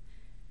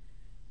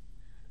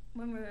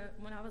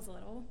when I was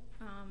little,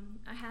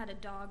 I had a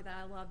dog that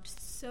I loved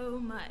so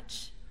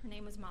much. Her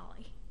name was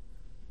Molly.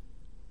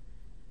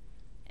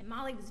 And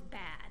Molly was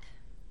bad.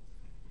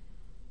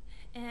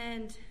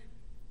 And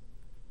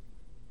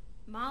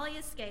Molly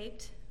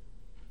escaped,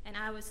 and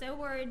I was so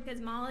worried because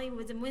Molly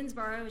was in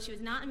Winsboro. She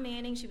was not in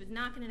Manning. She was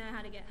not going to know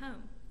how to get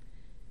home.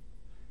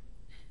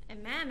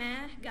 And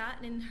Mama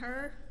got in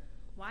her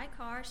white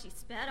car. She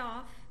sped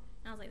off.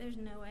 And I was like, there's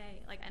no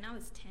way. And I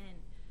was 10.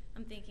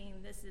 I'm thinking,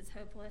 this is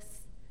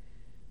hopeless.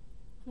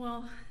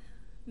 Well,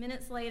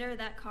 minutes later,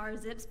 that car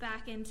zips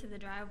back into the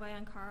driveway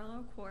on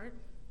Carlo Court.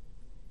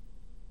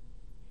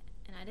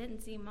 And I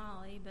didn't see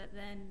Molly, but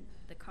then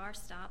the car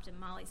stopped and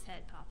Molly's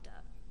head popped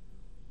up.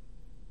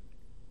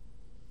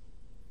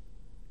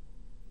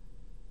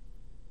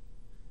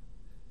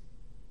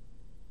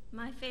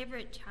 My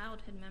favorite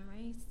childhood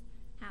memories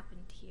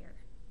happened here.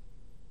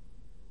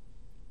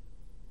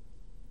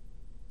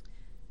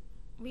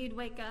 We'd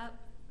wake up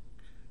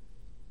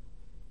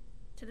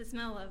to the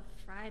smell of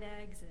fried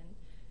eggs and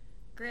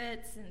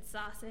grits and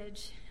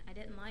sausage. I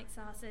didn't like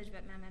sausage,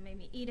 but Mama made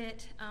me eat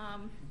it.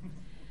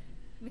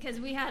 because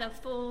we had a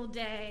full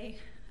day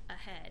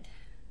ahead.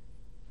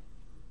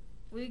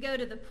 We would go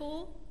to the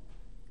pool.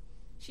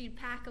 She'd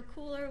pack a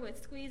cooler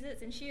with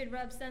Squeeze-Its, and she would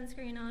rub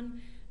sunscreen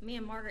on me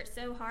and Margaret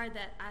so hard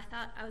that I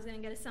thought I was going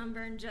to get a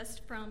sunburn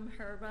just from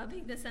her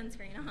rubbing the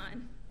sunscreen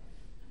on.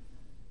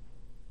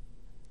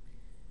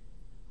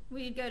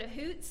 We'd go to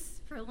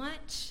Hoots for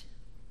lunch,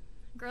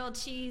 grilled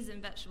cheese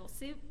and vegetable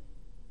soup.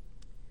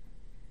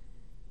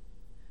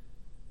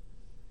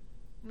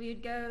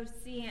 We'd go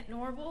see Aunt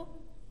Norval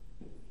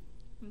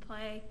and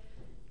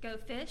go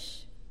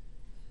fish.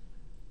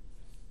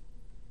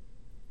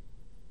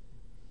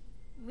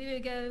 We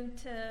would go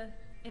to,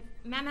 if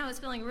Mama was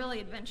feeling really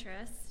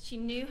adventurous, she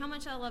knew how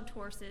much I loved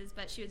horses,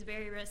 but she was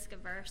very risk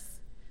averse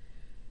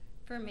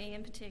for me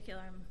in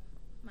particular,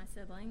 my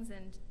siblings.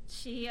 And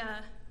she,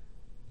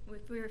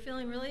 if we were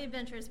feeling really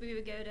adventurous, we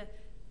would go to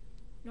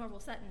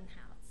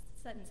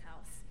Sutton's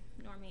house,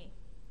 nor me,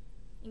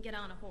 and get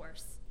on a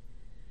horse.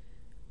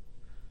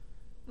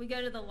 We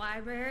go to the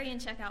library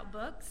and check out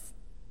books.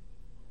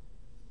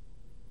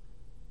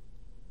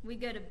 We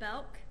go to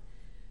Belk,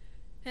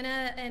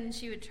 and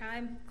she would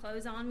try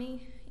clothes on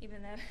me,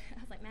 even though I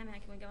was like, Mama,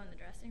 can we go in the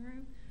dressing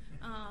room?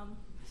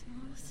 So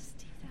let's just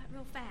do that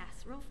real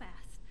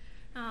fast.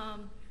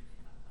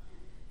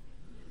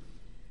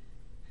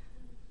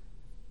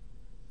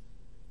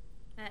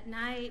 At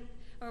night,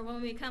 or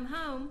when we come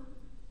home,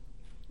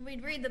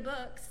 we'd read the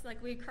books.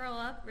 Like, we'd curl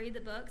up, read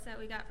the books that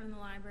we got from the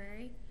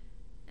library.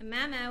 And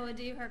Mama would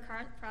do her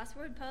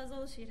crossword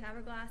puzzles. She'd have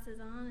her glasses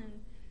on, and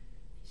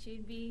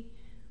she'd be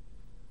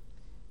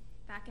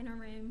back in her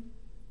room.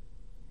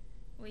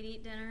 We'd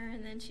eat dinner,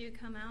 and then she would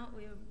come out.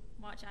 We would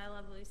watch I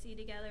Love Lucy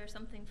together, or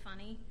something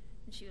funny,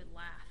 and she would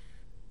laugh.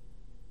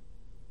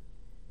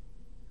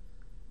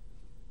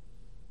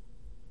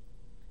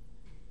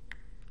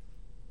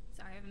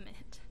 Sorry, I have a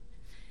minute.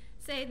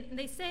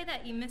 They say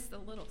that you miss the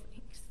little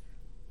things.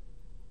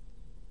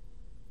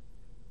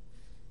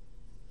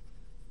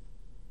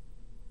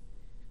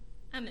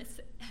 I miss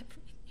everything.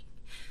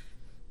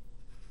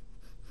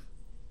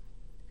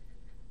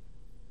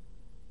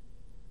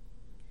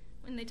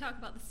 When they talk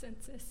about the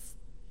census,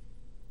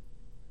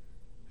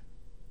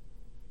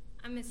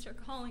 I missed her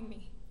calling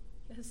me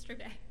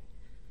yesterday.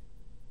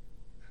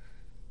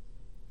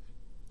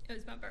 It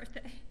was my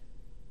birthday.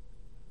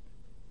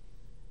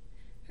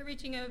 Her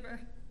reaching over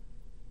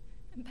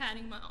and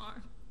patting my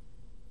arm.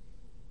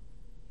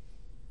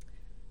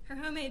 Her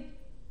homemade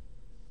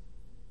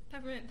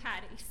peppermint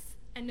patties.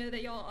 I know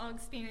that y'all all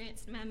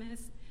experienced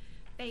Mama's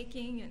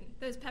baking and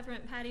those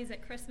peppermint patties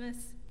at Christmas.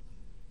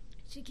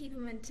 She'd keep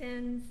them in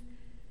tins,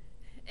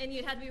 and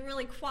you'd have to be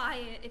really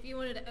quiet if you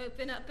wanted to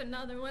open up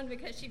another one,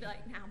 because she'd be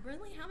like, now,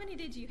 Brinley, how many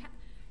did you have?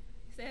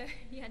 So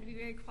you had to be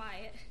very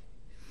quiet.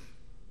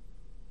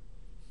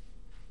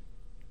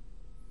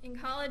 In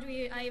college,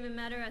 I even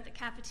met her at the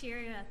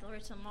cafeteria at the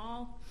Richland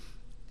Mall.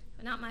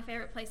 Not my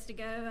favorite place to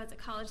go as a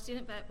college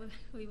student, but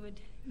we would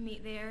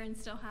meet there and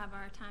still have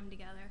our time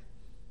together.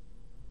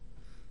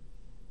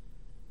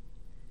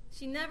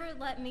 She never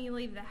let me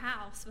leave the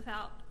house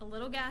without a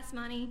little gas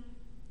money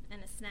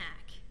and a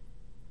snack.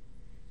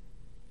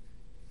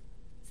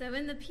 So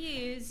in the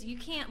pews, you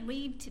can't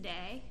leave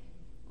today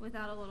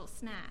without a little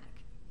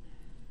snack.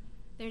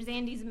 There's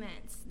Andy's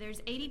Mints. There's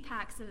 80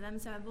 packs of them,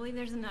 so I believe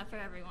there's enough for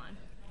everyone.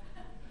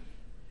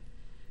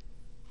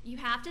 You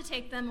have to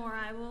take them, or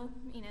I will,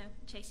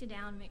 chase you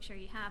down and make sure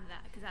you have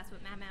that, because that's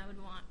what Mama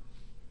would want.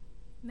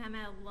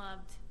 Mama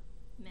loved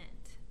mint.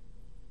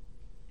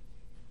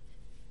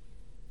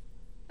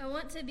 I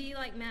want to be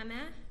like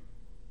Mama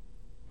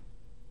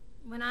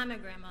when I'm a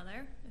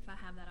grandmother, if I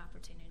have that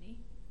opportunity.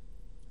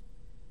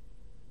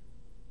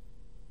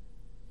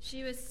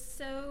 She was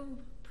so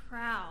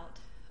proud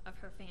of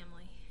her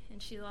family,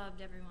 and she loved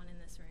everyone in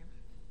this room.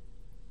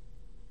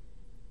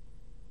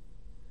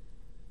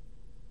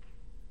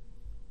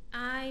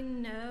 I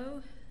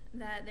know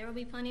that there will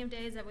be plenty of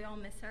days that we all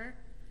miss her.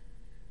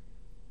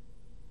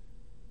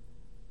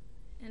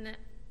 And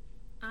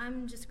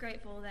I'm just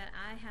grateful that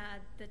I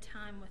had the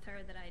time with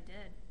her that I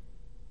did.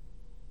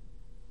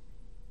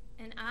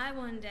 And I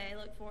one day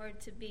look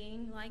forward to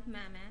being like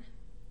Mama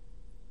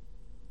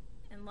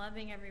and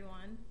loving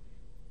everyone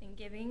and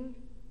giving,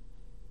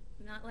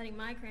 not letting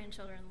my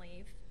grandchildren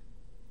leave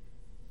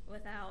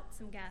without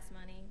some gas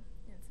money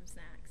and some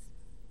snacks.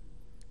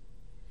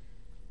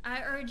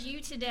 I urge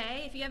you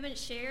today, if you haven't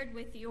shared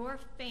with your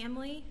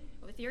family,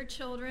 with your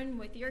children,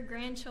 with your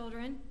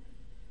grandchildren,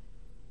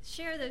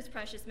 share those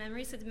precious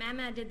memories, because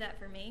Mama did that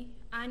for me.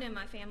 I know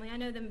my family. I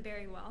know them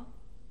very well.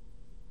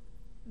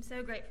 I'm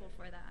so grateful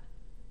for that.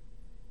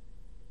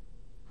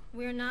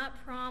 We're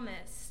not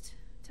promised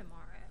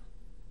tomorrow,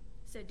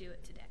 so do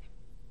it today.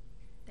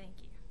 Thank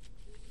you.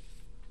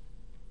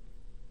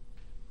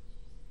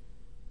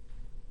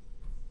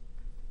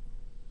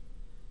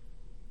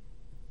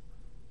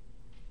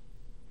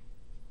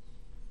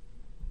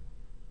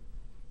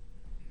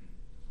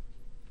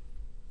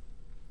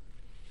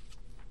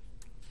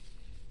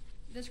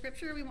 The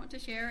scripture we want to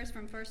share is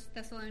from 1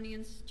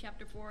 Thessalonians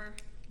chapter 4,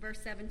 verse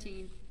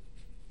 17.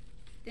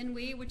 Then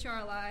we which are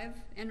alive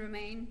and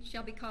remain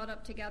shall be caught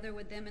up together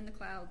with them in the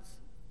clouds,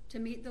 to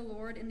meet the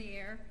Lord in the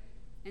air,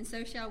 and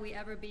so shall we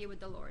ever be with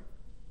the Lord.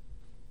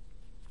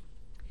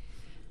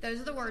 Those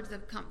are the words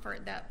of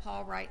comfort that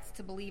Paul writes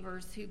to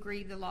believers who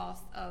grieve the loss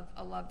of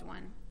a loved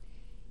one.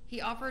 He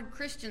offered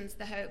Christians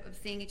the hope of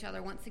seeing each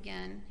other once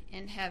again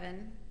in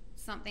heaven,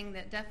 something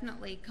that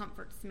definitely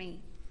comforts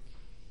me.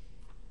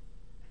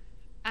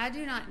 I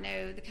do not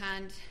know the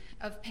kind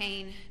of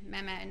pain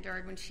Mama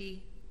endured when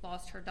she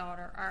lost her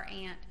daughter, our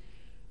Aunt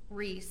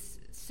Reese,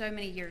 so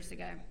many years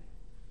ago.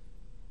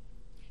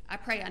 I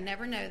pray I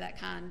never know that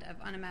kind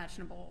of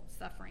unimaginable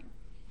suffering.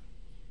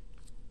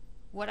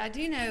 What I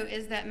do know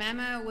is that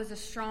Mama was a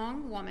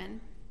strong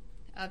woman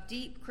of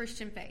deep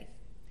Christian faith,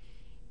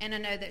 and I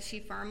know that she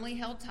firmly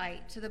held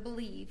tight to the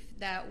belief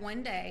that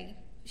one day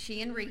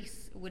she and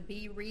Reese would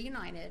be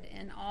reunited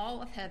in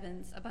all of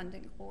heaven's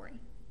abundant glory.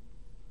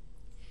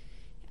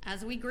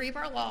 As we grieve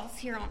our loss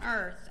here on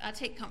earth, I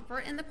take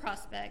comfort in the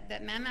prospect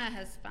that Mama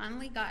has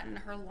finally gotten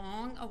her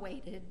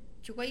long-awaited,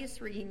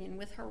 joyous reunion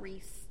with her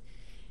Reese,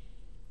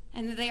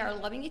 and that they are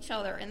loving each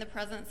other in the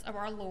presence of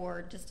our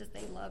Lord just as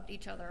they loved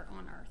each other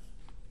on earth.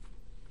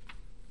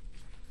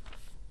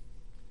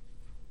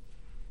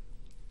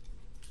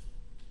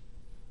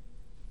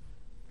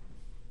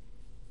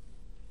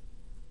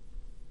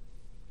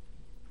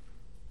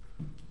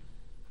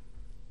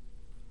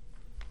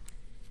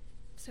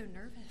 So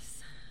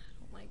nervous. I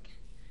don't like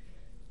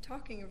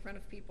talking in front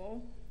of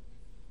people.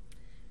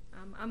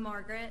 I'm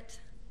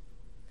Margaret.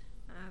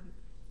 I'm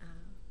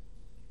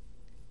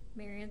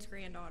Marion's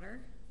granddaughter.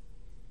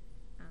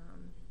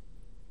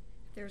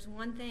 If there's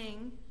one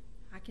thing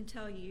I can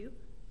tell you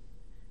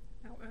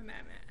about my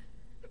mama,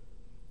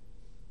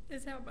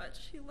 is how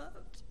much she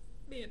loved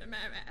being a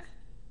mama.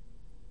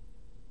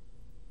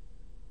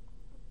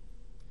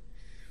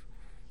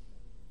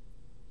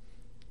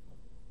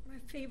 My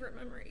favorite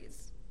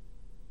memories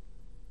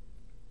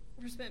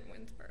were spent in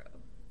Winsboro.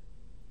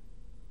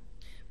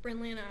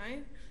 Brinley and I,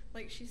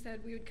 like she said,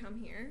 we would come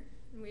here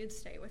and we would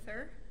stay with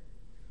her.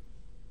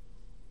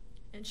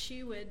 And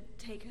she would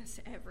take us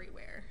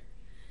everywhere.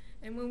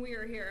 And when we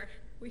were here,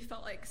 we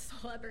felt like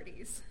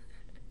celebrities.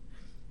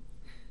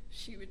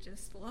 She would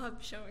just love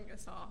showing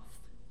us off.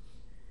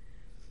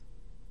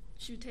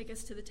 She would take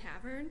us to the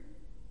tavern.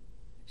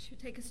 She would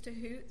take us to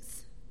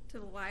Hoots, to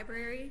the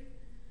library,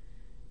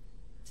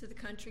 to the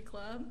country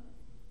club,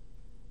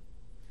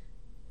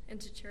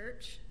 and to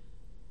church.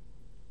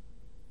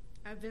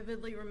 I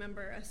vividly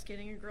remember us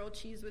getting a grilled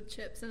cheese with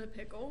chips and a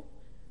pickle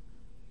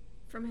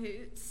from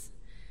Hoots,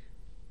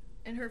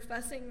 and her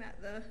fussing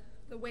that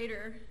the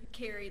waiter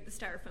carried the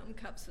styrofoam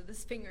cups with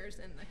his fingers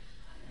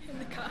in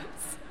the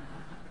cups.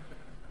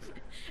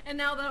 And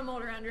now that I'm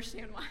older, I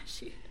understand why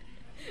she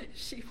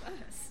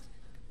fussed.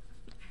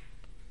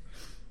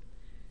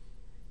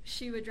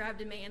 She would drive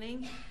to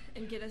Manning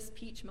and get us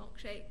peach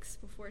milkshakes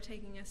before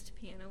taking us to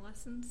piano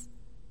lessons.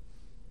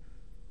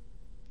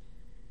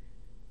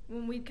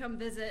 When we'd come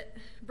visit,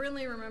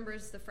 Brinley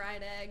remembers the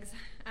fried eggs.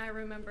 I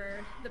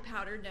remember the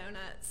powdered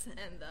donuts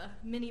and the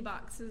mini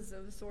boxes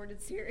of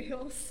assorted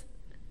cereals.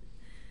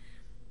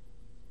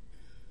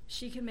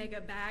 She could make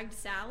a bagged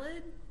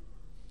salad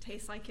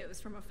taste like it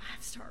was from a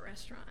 5-star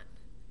restaurant.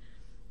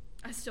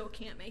 I still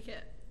can't make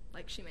it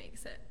like she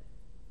makes it.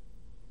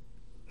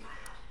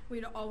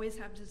 We'd always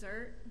have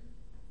dessert,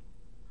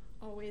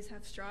 always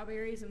have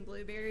strawberries and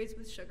blueberries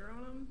with sugar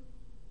on them,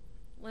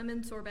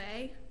 lemon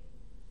sorbet,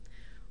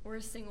 or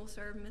a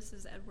single-serve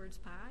Mrs. Edwards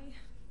pie.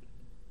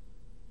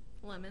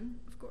 Lemon,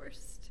 of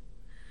course.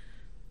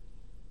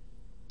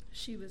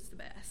 She was the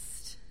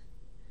best.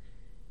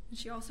 And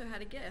she also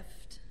had a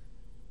gift.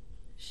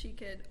 She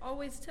could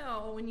always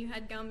tell when you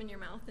had gum in your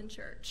mouth in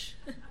church.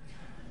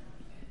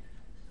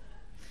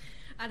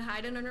 I'd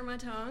hide it under my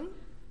tongue,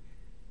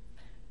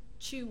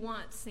 chew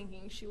once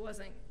thinking she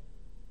wasn't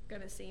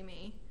going to see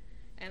me,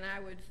 and I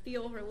would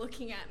feel her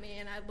looking at me,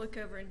 and I'd look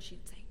over and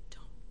she'd say,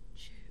 "Don't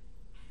chew."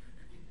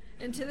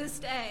 And to this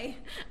day,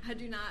 I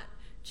do not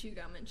chew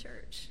gum in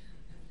church.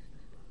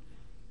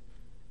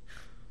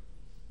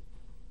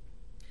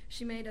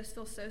 She made us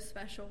feel so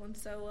special and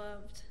so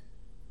loved.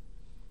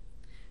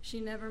 She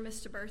never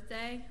missed a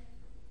birthday,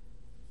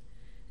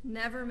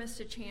 never missed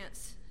a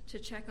chance to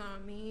check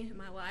on me and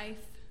my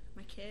life,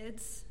 my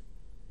kids,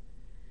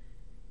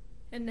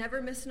 and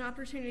never missed an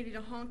opportunity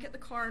to honk at the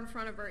car in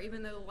front of her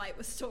even though the light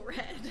was still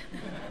red.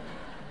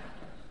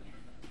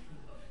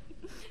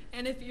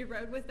 And if you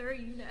rode with her,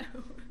 you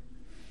know.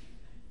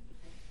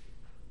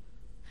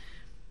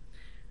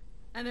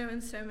 I know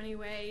in so many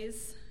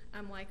ways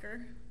I'm like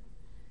her.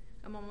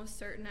 I'm almost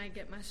certain I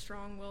get my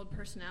strong-willed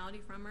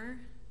personality from her,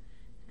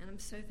 and I'm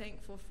so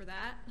thankful for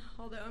that,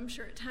 although I'm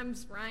sure at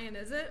times Ryan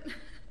isn't.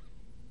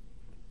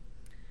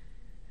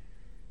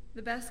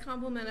 The best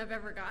compliment I've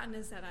ever gotten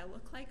is that I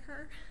look like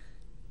her.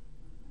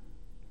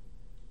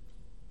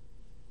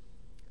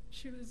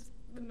 She was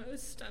the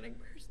most stunning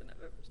person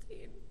I've ever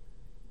seen.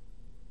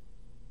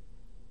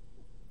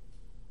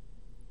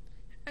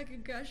 I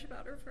could gush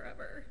about her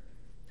forever.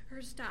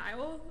 Her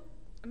style,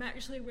 I'm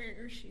actually wearing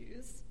her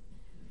shoes.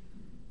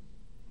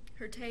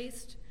 Her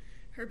taste,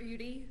 her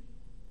beauty,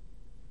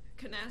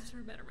 couldn't ask for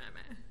a better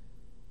mama.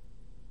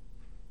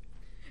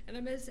 And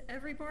I miss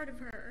every part of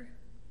her,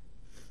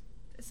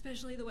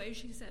 especially the way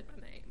she said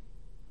my name.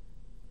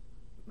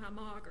 My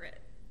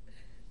Margaret.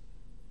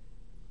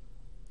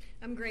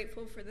 I'm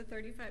grateful for the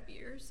 35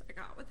 years I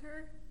got with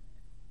her.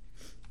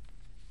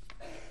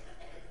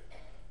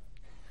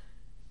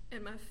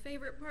 And my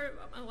favorite part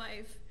about my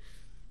life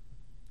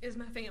is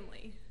my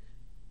family.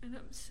 And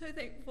I'm so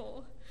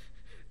thankful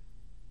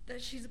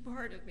that she's a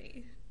part of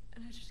me.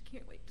 And I just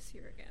can't wait to see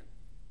her again.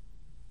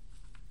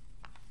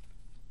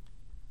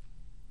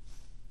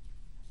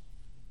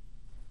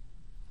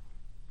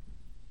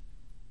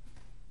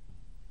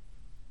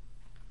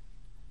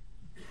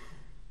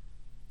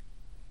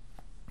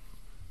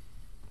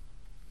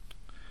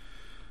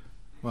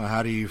 Well,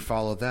 how do you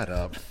follow that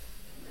up?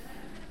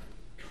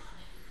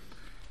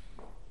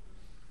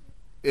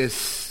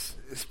 It's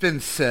been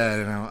said,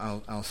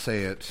 and I'll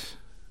say it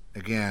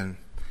again.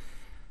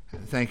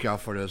 Thank y'all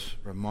for those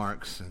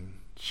remarks and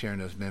sharing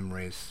those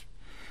memories.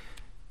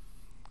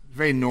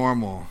 Very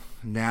normal,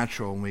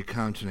 natural when we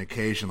come to an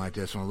occasion like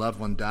this, when a loved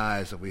one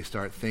dies, that we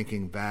start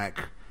thinking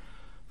back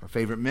our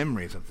favorite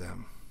memories of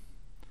them.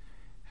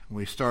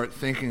 We start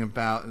thinking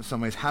about, in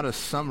some ways, how to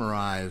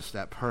summarize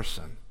that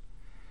person.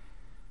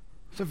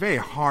 It's a very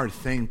hard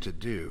thing to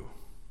do.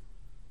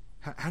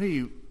 How do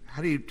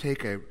you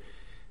take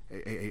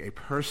a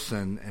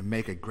person and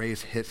make a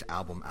greatest hits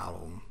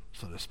album,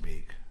 so to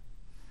speak?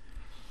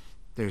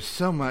 There's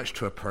so much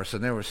to a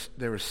person. There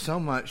was so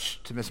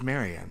much to Miss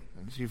Marian,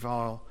 as you've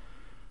all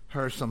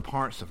heard some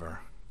parts of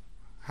her.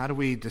 How do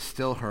we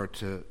distill her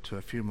to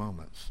a few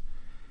moments?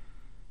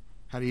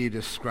 How do you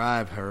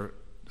describe her,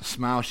 the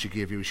smile she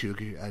gave you, she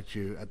looked at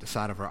you at the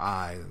side of her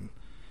eye, and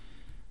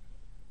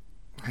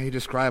how do you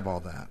describe all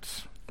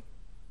that?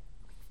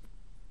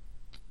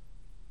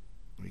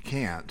 We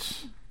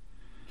can't.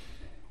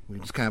 We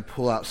just kind of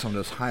pull out some of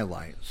those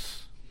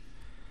highlights.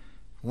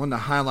 One of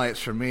the highlights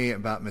for me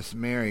about Miss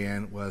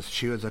Marian was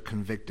she was a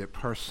convicted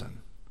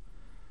person.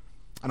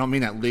 I don't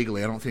mean that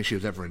legally. I don't think she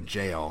was ever in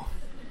jail.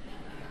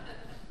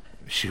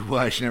 She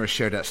was. She never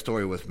shared that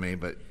story with me,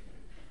 but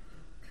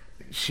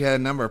she had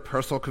a number of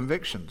personal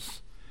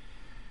convictions.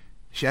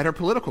 She had her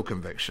political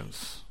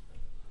convictions.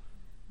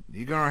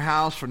 You go to her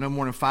house for no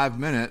more than 5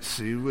 minutes,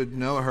 you would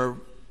know what her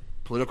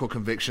political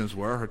convictions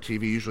were. Her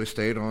TV usually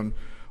stayed on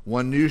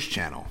one news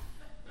channel.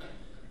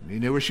 You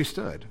knew where she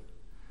stood.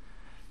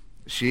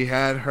 She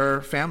had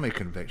her family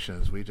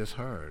convictions, we just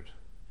heard.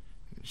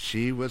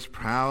 She was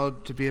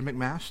proud to be a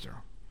McMaster.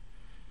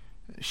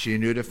 She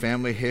knew the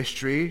family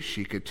history.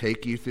 She could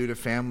take you through the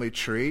family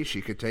tree.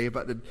 She could tell you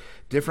about the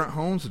different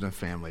homes in the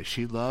family.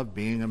 She loved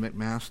being a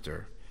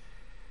McMaster.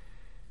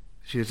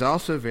 She was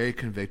also very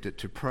convicted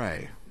to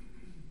pray.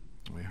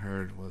 We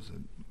heard,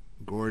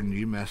 Gordon,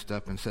 you messed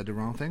up and said the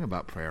wrong thing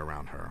about prayer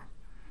around her.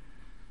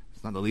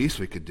 It's not the least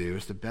we could do.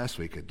 It's the best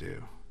we could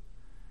do.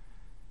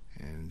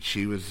 And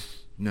she was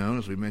known,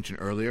 as we mentioned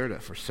earlier,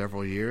 that for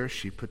several years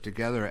she put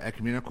together an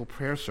ecumenical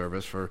prayer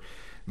service for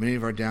many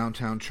of our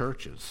downtown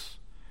churches.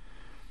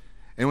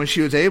 And when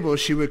she was able,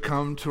 she would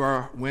come to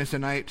our Wednesday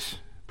night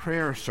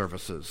prayer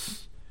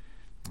services.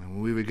 And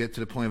when we would get to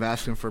the point of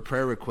asking for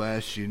prayer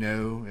requests, you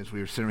know, as we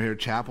were sitting here at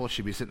chapel,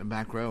 she'd be sitting in the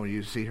back row, and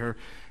you'd see her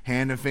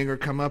hand and finger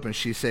come up, and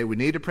she'd say, "We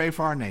need to pray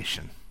for our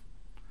nation."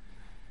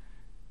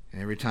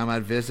 And every time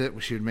I'd visit,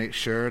 she would make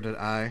sure that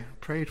I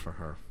prayed for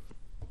her.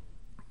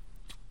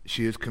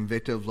 She was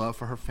convicted of love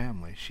for her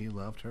family. She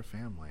loved her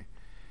family.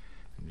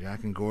 And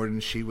Jack and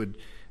Gordon, she would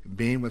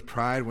beam with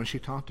pride when she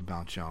talked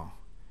about y'all.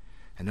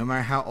 And no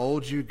matter how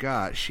old you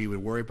got, she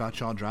would worry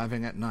about y'all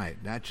driving at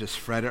night. That just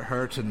fretted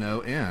her to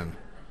no end.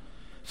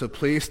 So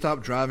please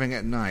stop driving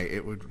at night.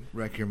 It would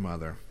wreck your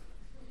mother.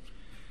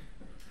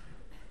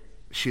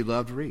 She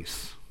loved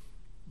Reese.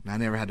 I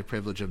never had the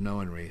privilege of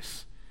knowing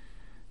Reese.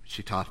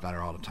 She talked about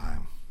her all the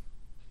time.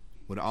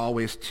 Would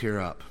always tear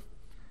up.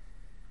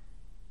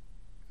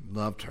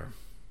 Loved her.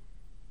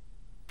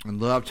 And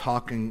loved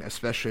talking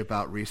especially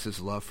about Reese's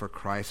love for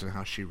Christ and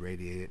how she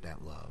radiated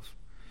that love.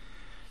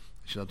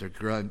 She loved her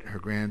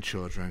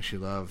grandchildren. She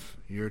loved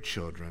your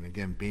children.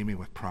 Again, beaming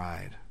with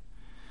pride.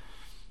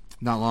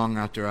 Not long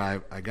after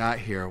I got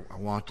here, I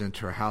walked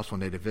into her house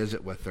one day to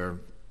visit with her.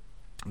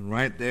 And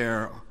right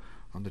there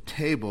on the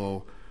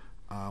table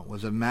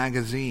was a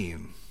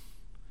magazine.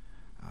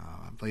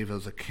 I believe it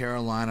was a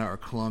Carolina or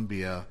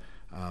Columbia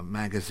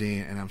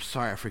magazine. And I'm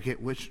sorry, I forget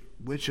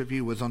which of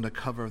you was on the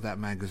cover of that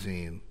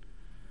magazine.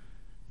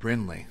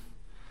 Brindley.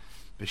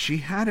 But she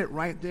had it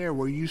right there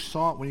where you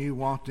saw it when you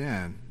walked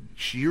in.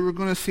 You were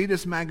going to see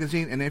this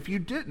magazine, and if you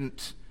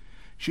didn't,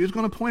 she was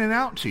going to point it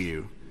out to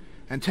you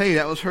and tell you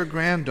that was her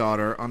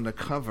granddaughter on the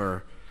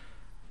cover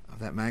of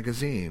that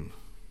magazine.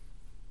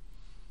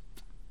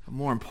 But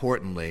more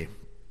importantly,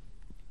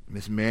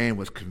 Miss Marian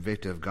was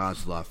convicted of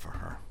God's love for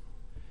her.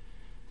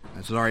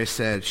 As Laurie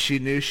said, she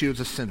knew she was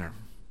a sinner.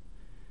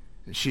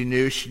 And she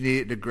knew she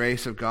needed the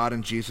grace of God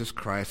in Jesus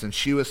Christ, and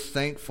she was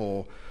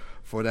thankful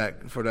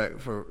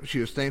She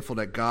was thankful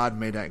that God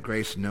made that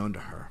grace known to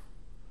her.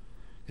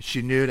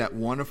 She knew that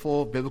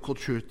wonderful biblical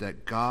truth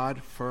that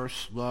God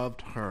first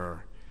loved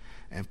her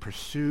and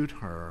pursued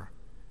her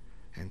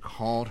and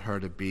called her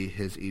to be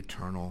his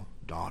eternal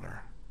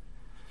daughter.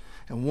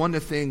 And one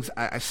of the things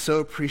I so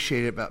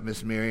appreciated about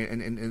Miss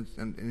Marion,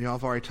 and y'all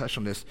have already touched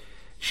on this,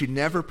 she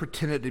never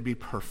pretended to be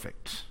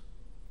perfect.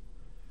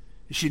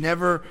 She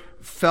never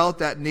felt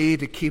that need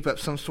to keep up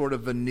some sort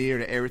of veneer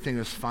that everything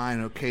was fine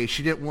and okay.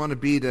 She didn't want to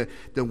be the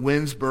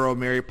Winsboro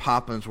Mary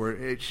Poppins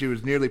where she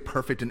was nearly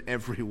perfect in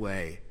every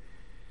way.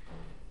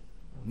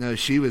 No,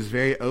 she was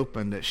very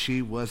open that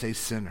she was a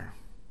sinner.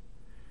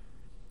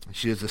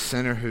 She is a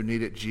sinner who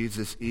needed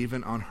Jesus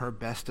even on her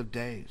best of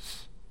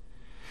days.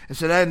 And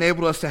so that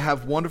enabled us to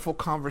have wonderful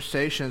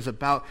conversations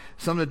about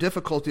some of the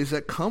difficulties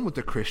that come with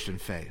the Christian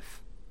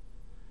faith.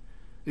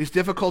 These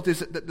difficulties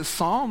that the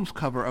Psalms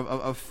cover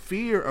of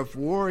fear, of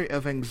worry,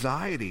 of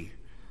anxiety.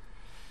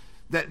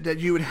 That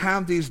you would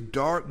have these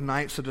dark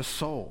nights of the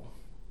soul.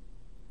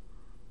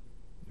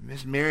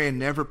 Miss Marion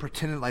never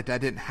pretended like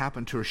that didn't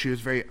happen to her. She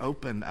was very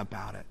open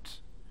about it.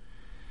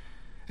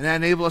 And that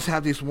enabled us to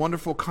have these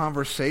wonderful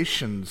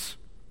conversations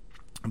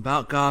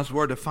about God's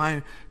Word, to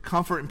find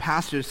comfort in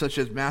passages such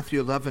as Matthew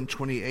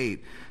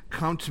 11:28.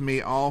 Come to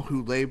me, all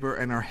who labor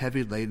and are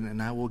heavy laden,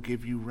 and I will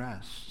give you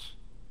rest.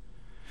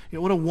 You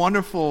know, what a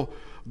wonderful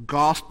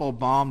gospel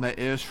balm that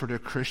is for the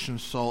Christian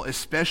soul,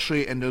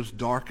 especially in those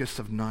darkest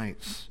of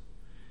nights.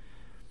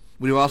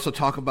 We also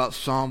talk about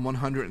Psalm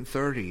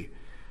 130.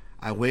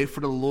 I wait for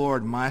the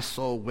Lord, my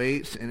soul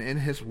waits, and in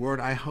his word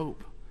I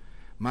hope.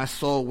 My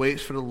soul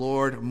waits for the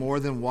Lord more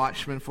than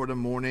watchmen for the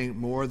morning,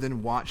 more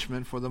than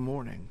watchmen for the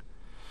morning.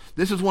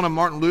 This is one of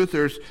Martin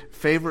Luther's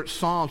favorite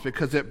psalms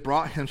because it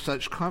brought him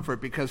such comfort,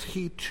 because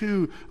he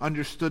too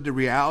understood the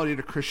reality of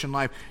the Christian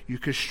life. You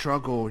could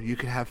struggle, you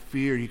could have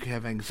fear, you could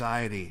have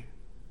anxiety.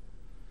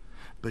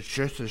 But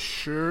just as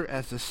sure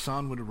as the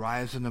sun would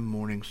rise in the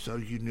morning, so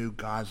you knew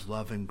God's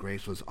love and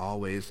grace was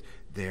always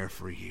there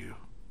for you.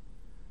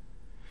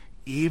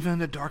 Even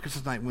the darkest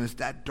of night, when it's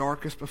that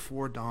darkest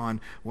before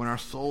dawn, when our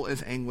soul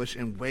is anguished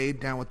and weighed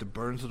down with the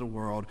burdens of the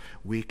world,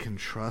 we can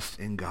trust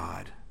in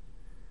God.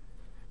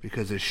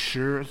 Because as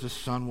sure as the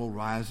sun will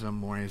rise in the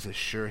morning, as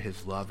sure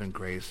his love and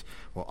grace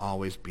will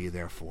always be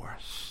there for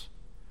us.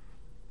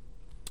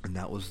 And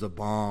that was the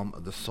balm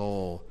of the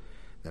soul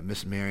that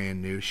Miss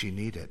Marion knew she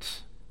needed.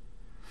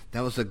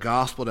 That was the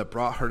gospel that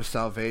brought her to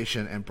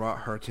salvation and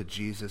brought her to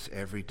Jesus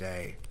every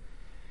day.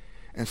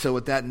 And so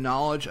with that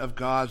knowledge of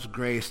God's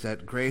grace,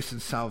 that grace in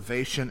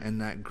salvation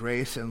and that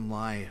grace in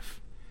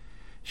life,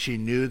 she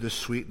knew the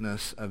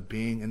sweetness of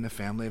being in the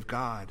family of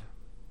God.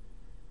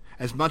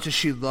 As much as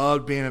she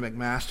loved being a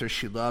McMaster,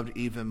 she loved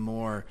even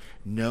more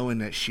knowing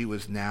that she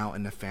was now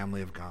in the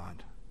family of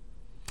God.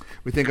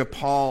 We think of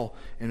Paul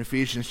in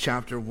Ephesians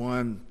chapter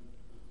 1,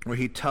 where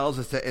he tells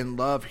us that in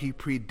love he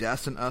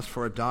predestined us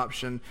for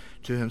adoption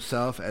to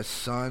himself as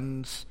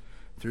sons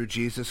through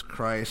Jesus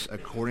Christ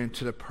according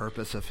to the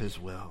purpose of his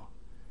will.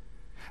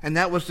 And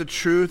that was the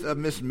truth of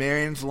Miss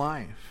Marion's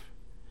life.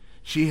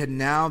 She had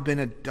now been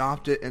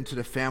adopted into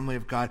the family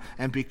of God,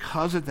 and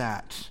because of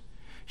that,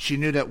 she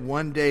knew that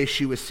one day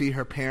she would see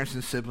her parents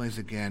and siblings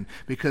again,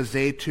 because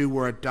they too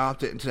were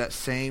adopted into that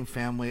same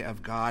family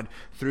of God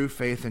through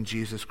faith in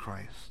Jesus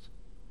Christ.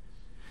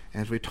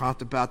 And as we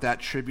talked about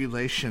that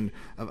tribulation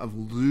of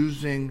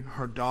losing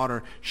her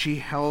daughter, she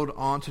held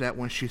on to that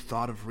when she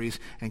thought of Reese.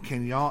 And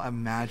can y'all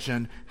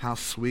imagine how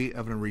sweet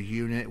of a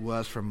reunion it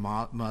was for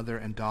mother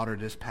and daughter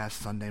this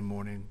past Sunday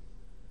morning?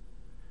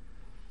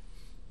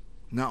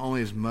 Not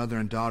only as mother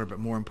and daughter, but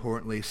more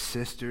importantly,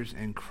 sisters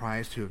in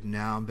Christ who have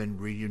now been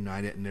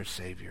reunited in their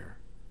Savior.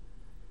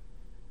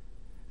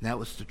 That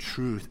was the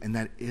truth, and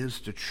that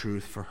is the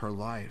truth for her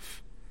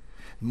life.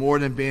 More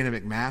than being a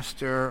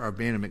McMaster or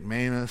being a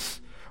McManus,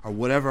 or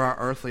whatever our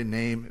earthly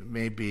name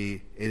may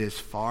be, it is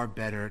far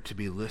better to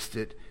be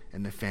listed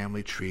in the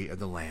family tree of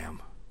the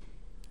Lamb.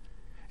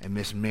 And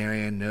Miss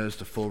Marion knows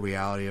the full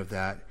reality of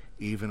that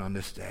even on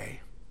this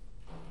day.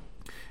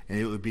 And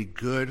it would be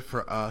good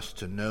for us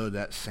to know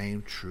that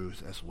same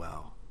truth as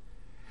well.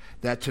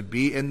 That to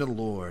be in the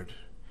Lord,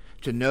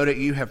 to know that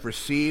you have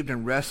received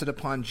and rested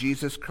upon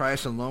Jesus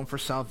Christ alone for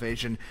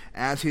salvation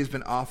as he has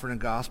been offered in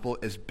the gospel,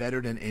 is better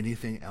than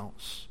anything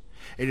else.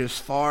 It is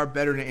far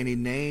better than any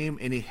name,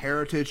 any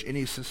heritage,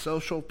 any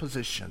social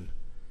position.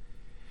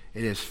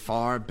 It is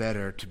far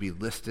better to be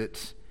listed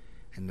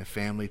in the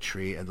family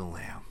tree of the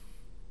Lamb.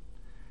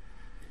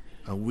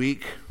 A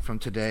week from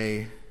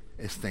today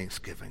is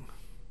Thanksgiving.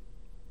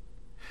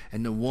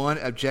 And the one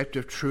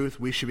objective truth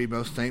we should be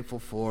most thankful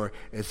for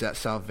is that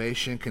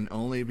salvation can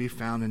only be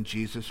found in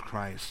Jesus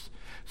Christ,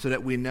 so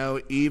that we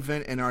know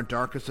even in our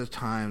darkest of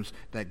times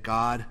that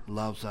God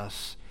loves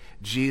us.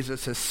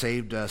 Jesus has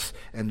saved us,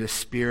 and the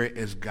Spirit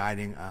is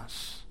guiding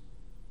us.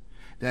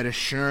 That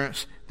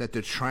assurance that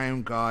the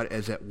triune God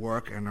is at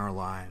work in our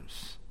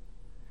lives.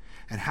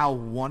 And how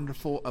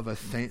wonderful of a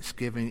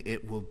Thanksgiving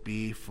it will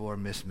be for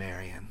Miss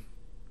Marion.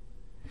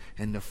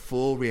 And the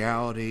full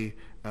reality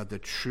of the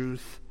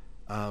truth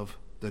of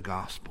the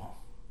gospel,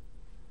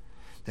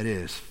 that it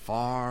is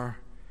far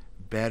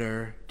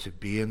better to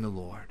be in the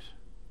Lord,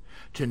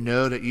 to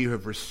know that you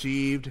have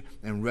received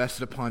and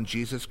rested upon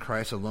Jesus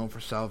Christ alone for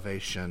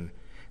salvation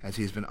as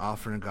he's been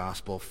offering the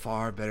gospel,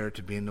 far better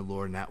to be in the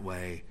Lord in that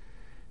way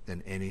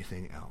than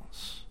anything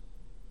else.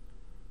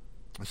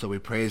 And so we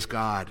praise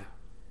God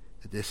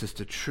that this is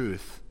the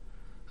truth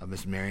of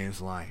Miss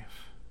Marion's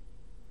life.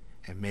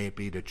 And may it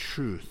be the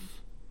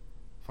truth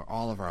for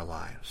all of our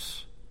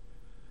lives.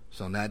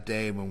 So on that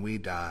day when we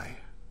die,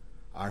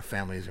 our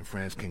families and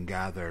friends can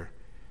gather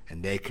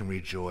and they can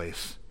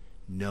rejoice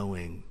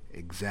knowing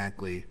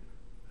exactly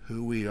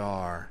who we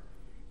are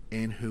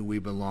and who we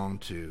belong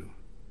to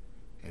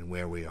and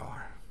where we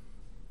are.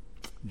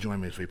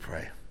 Join me as we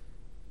pray.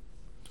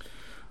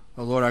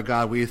 Oh Lord our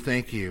God, we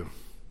thank you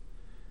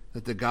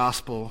that the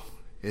gospel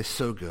is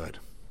so good.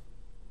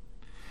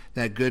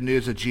 That good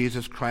news of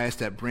Jesus Christ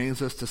that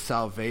brings us to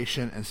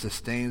salvation and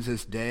sustains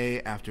us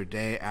day after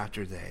day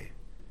after day.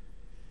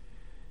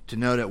 To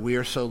know that we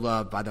are so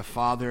loved by the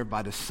Father,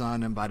 by the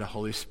Son, and by the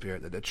Holy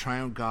Spirit, that the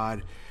triune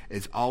God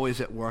is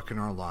always at work in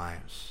our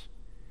lives.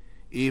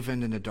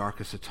 Even in the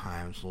darkest of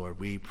times, Lord,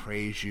 we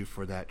praise you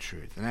for that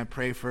truth. And I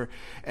pray for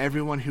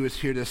everyone who is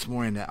here this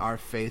morning that our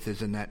faith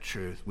is in that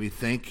truth. We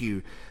thank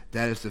you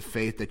that is the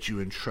faith that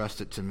you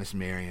entrusted to Miss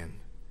Marion.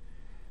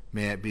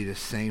 May it be the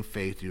same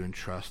faith you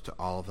entrust to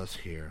all of us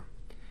here.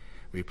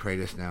 We pray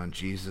this now in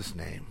Jesus'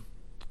 name.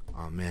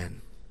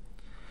 Amen.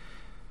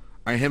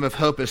 Our hymn of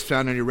hope is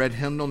found in your red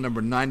hymnal,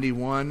 number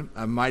 91.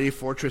 A mighty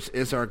fortress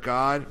is our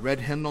God.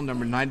 Red hymnal,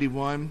 number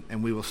 91,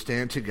 and we will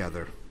stand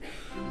together.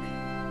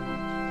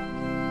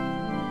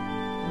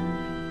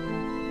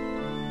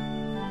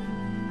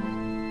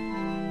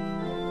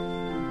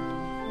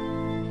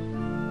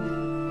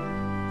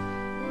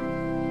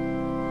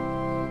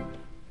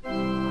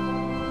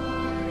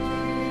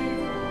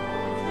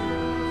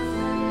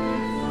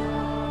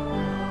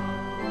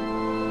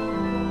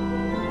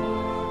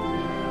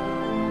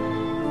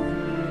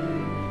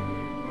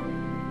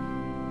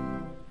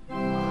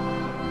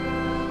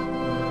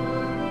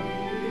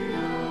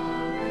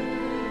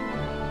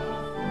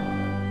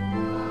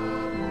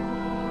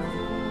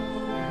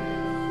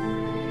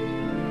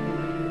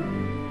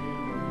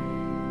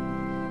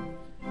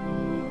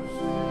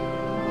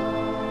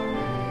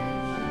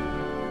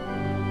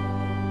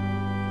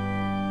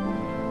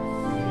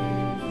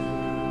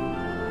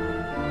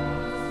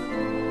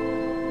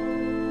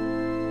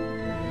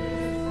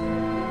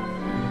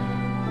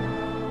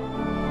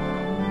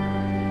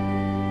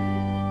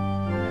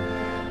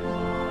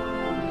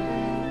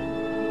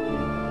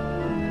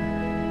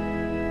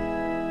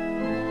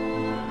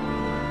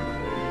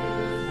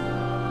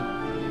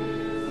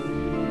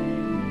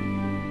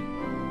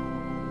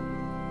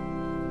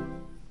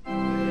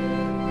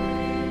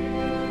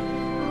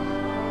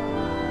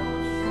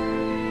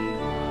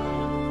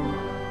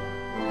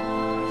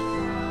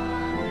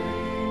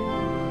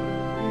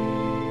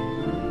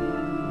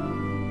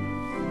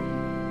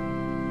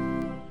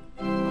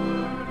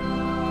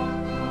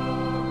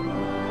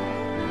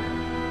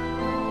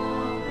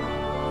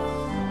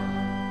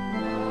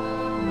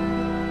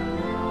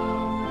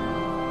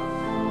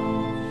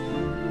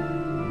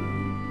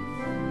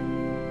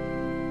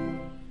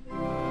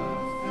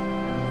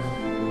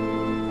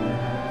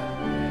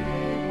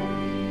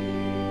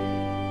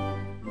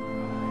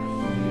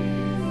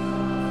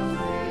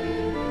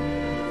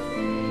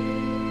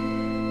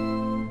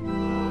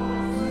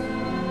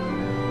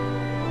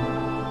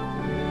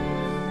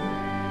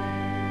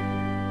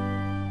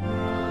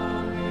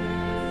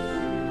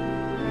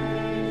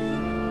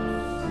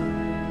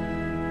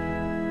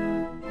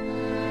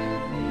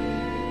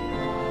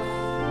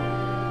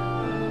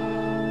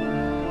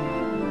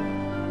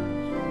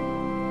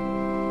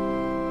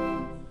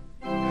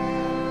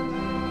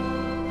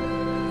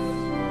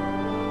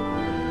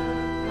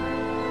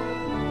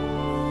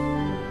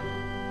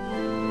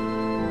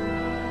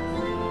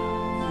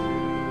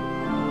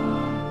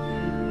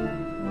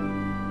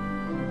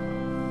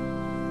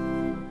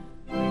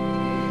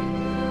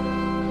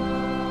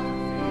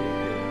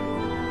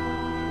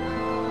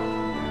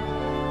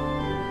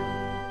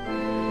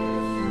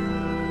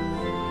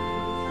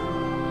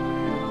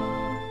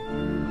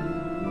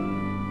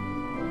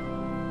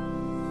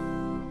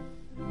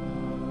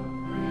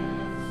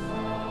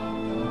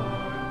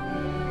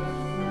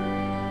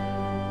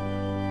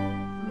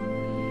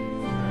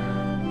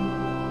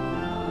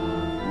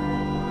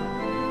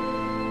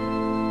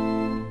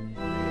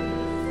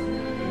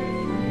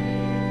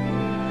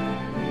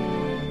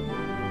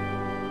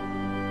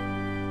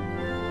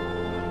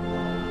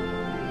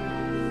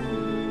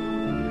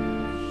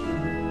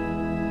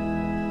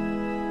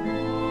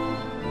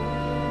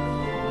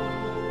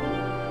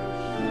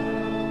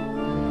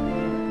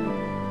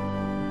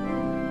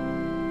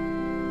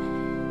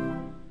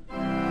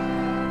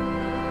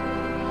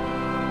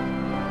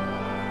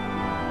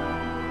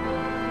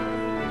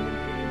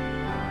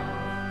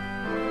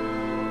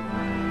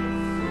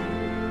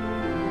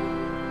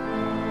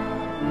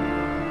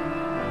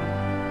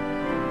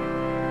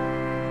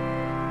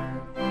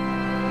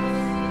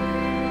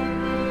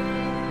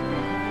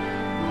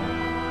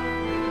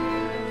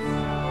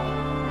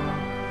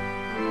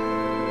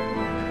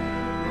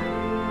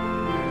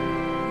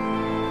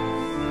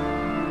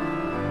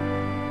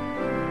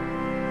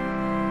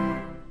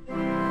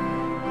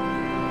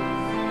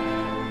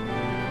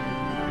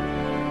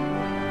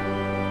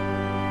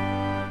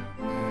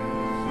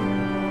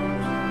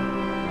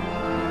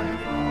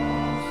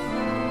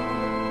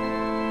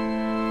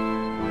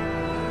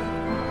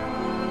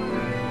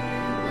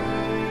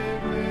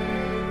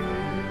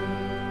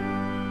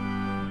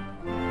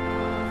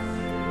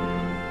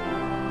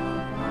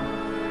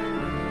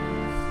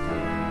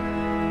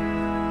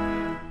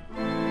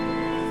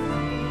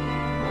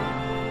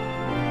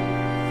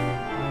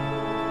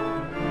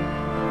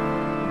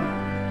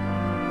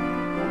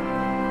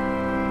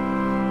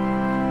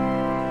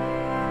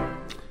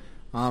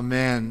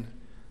 Amen.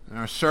 And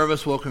our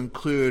service will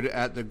conclude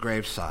at the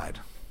graveside.